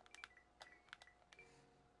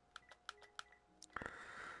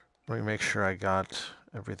 Let me make sure I got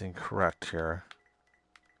everything correct here.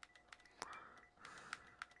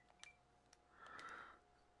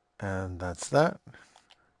 And that's that.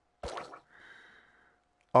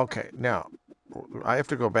 Okay, now I have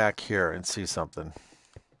to go back here and see something.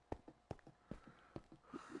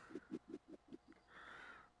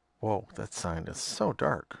 Whoa, that sign is so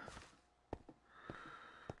dark.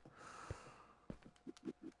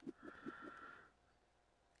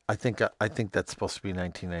 I think that's supposed to be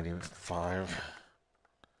 1995.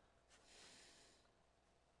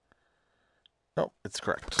 No, it's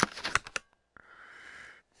correct.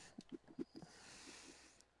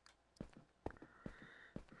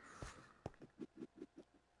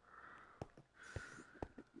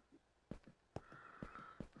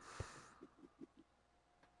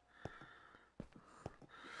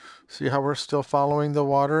 See how we're still following the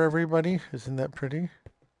water, everybody? Isn't that pretty?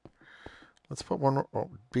 Let's put one. Oh,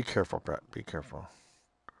 be careful, Brett. Be careful.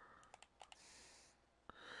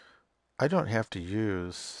 I don't have to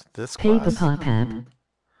use this Paper glass. pop.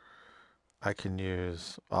 I can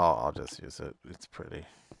use. Oh, I'll just use it. It's pretty.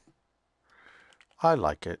 I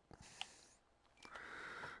like it.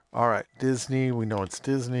 All right, Disney. We know it's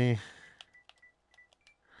Disney.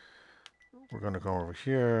 We're going to go over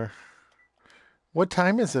here. What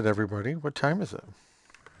time is it, everybody? What time is it?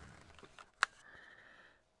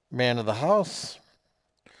 Man of the house.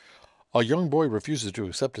 A young boy refuses to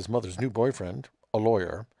accept his mother's new boyfriend, a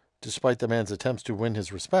lawyer, despite the man's attempts to win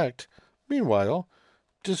his respect. Meanwhile,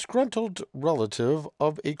 disgruntled relative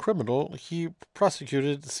of a criminal he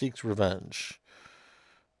prosecuted seeks revenge.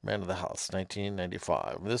 Man of the House,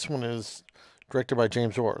 1995. This one is directed by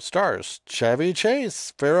James Orr. Stars Chevy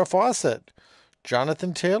Chase, Farrah Fawcett,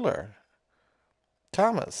 Jonathan Taylor,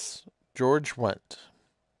 Thomas, George Wendt.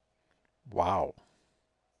 Wow.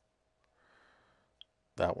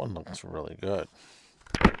 That one looks really good.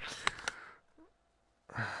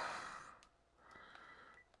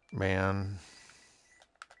 Man.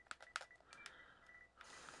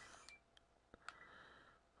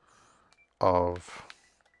 Of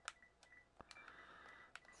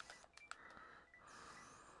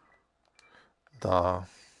the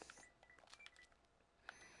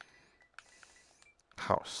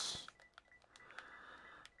house.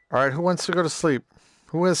 All right, who wants to go to sleep?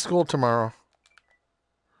 Who has school tomorrow?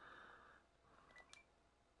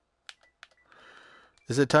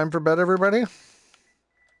 Is it time for bed, everybody?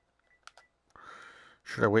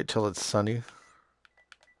 Should I wait till it's sunny?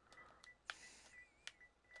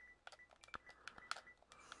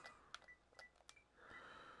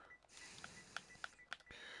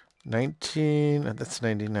 That's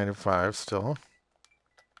 1995 still.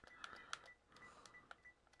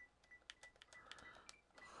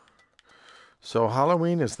 So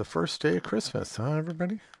Halloween is the first day of Christmas, huh,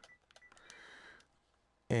 everybody?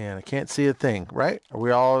 And I can't see a thing, right? Are we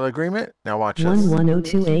all in agreement? Now watch this.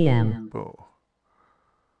 11:02 a.m. Boo.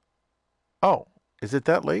 Oh, is it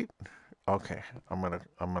that late? Okay, I'm gonna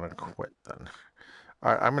quit then.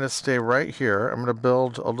 All right, I'm gonna stay right here. I'm gonna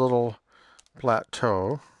build a little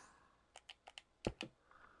plateau.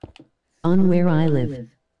 On where I live.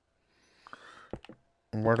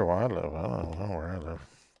 Where do I live? I don't know where I live.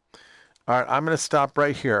 All right, I'm going to stop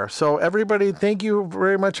right here. So, everybody, thank you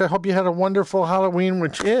very much. I hope you had a wonderful Halloween,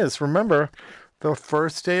 which is, remember, the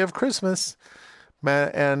first day of Christmas.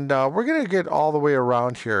 And we're going to get all the way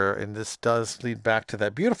around here. And this does lead back to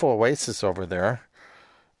that beautiful oasis over there.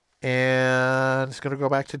 And it's going to go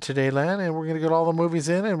back to Todayland. And we're going to get all the movies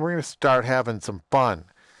in. And we're going to start having some fun.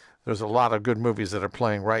 There's a lot of good movies that are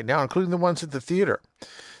playing right now, including the ones at the theater.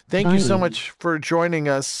 Thank you so much for joining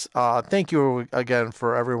us. Thank you again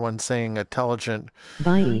for everyone saying intelligent.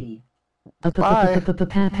 Bye. Bye.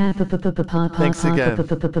 Thanks again.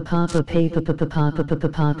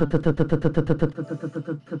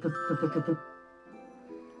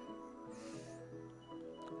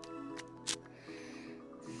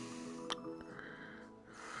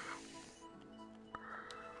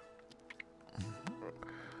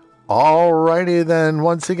 Alrighty then,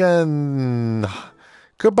 once again.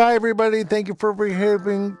 Goodbye, everybody. Thank you for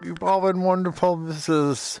behaving. You've all been wonderful. This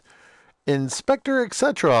is Inspector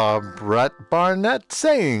Etc. Brett Barnett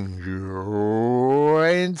saying, you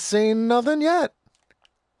ain't seen nothing yet.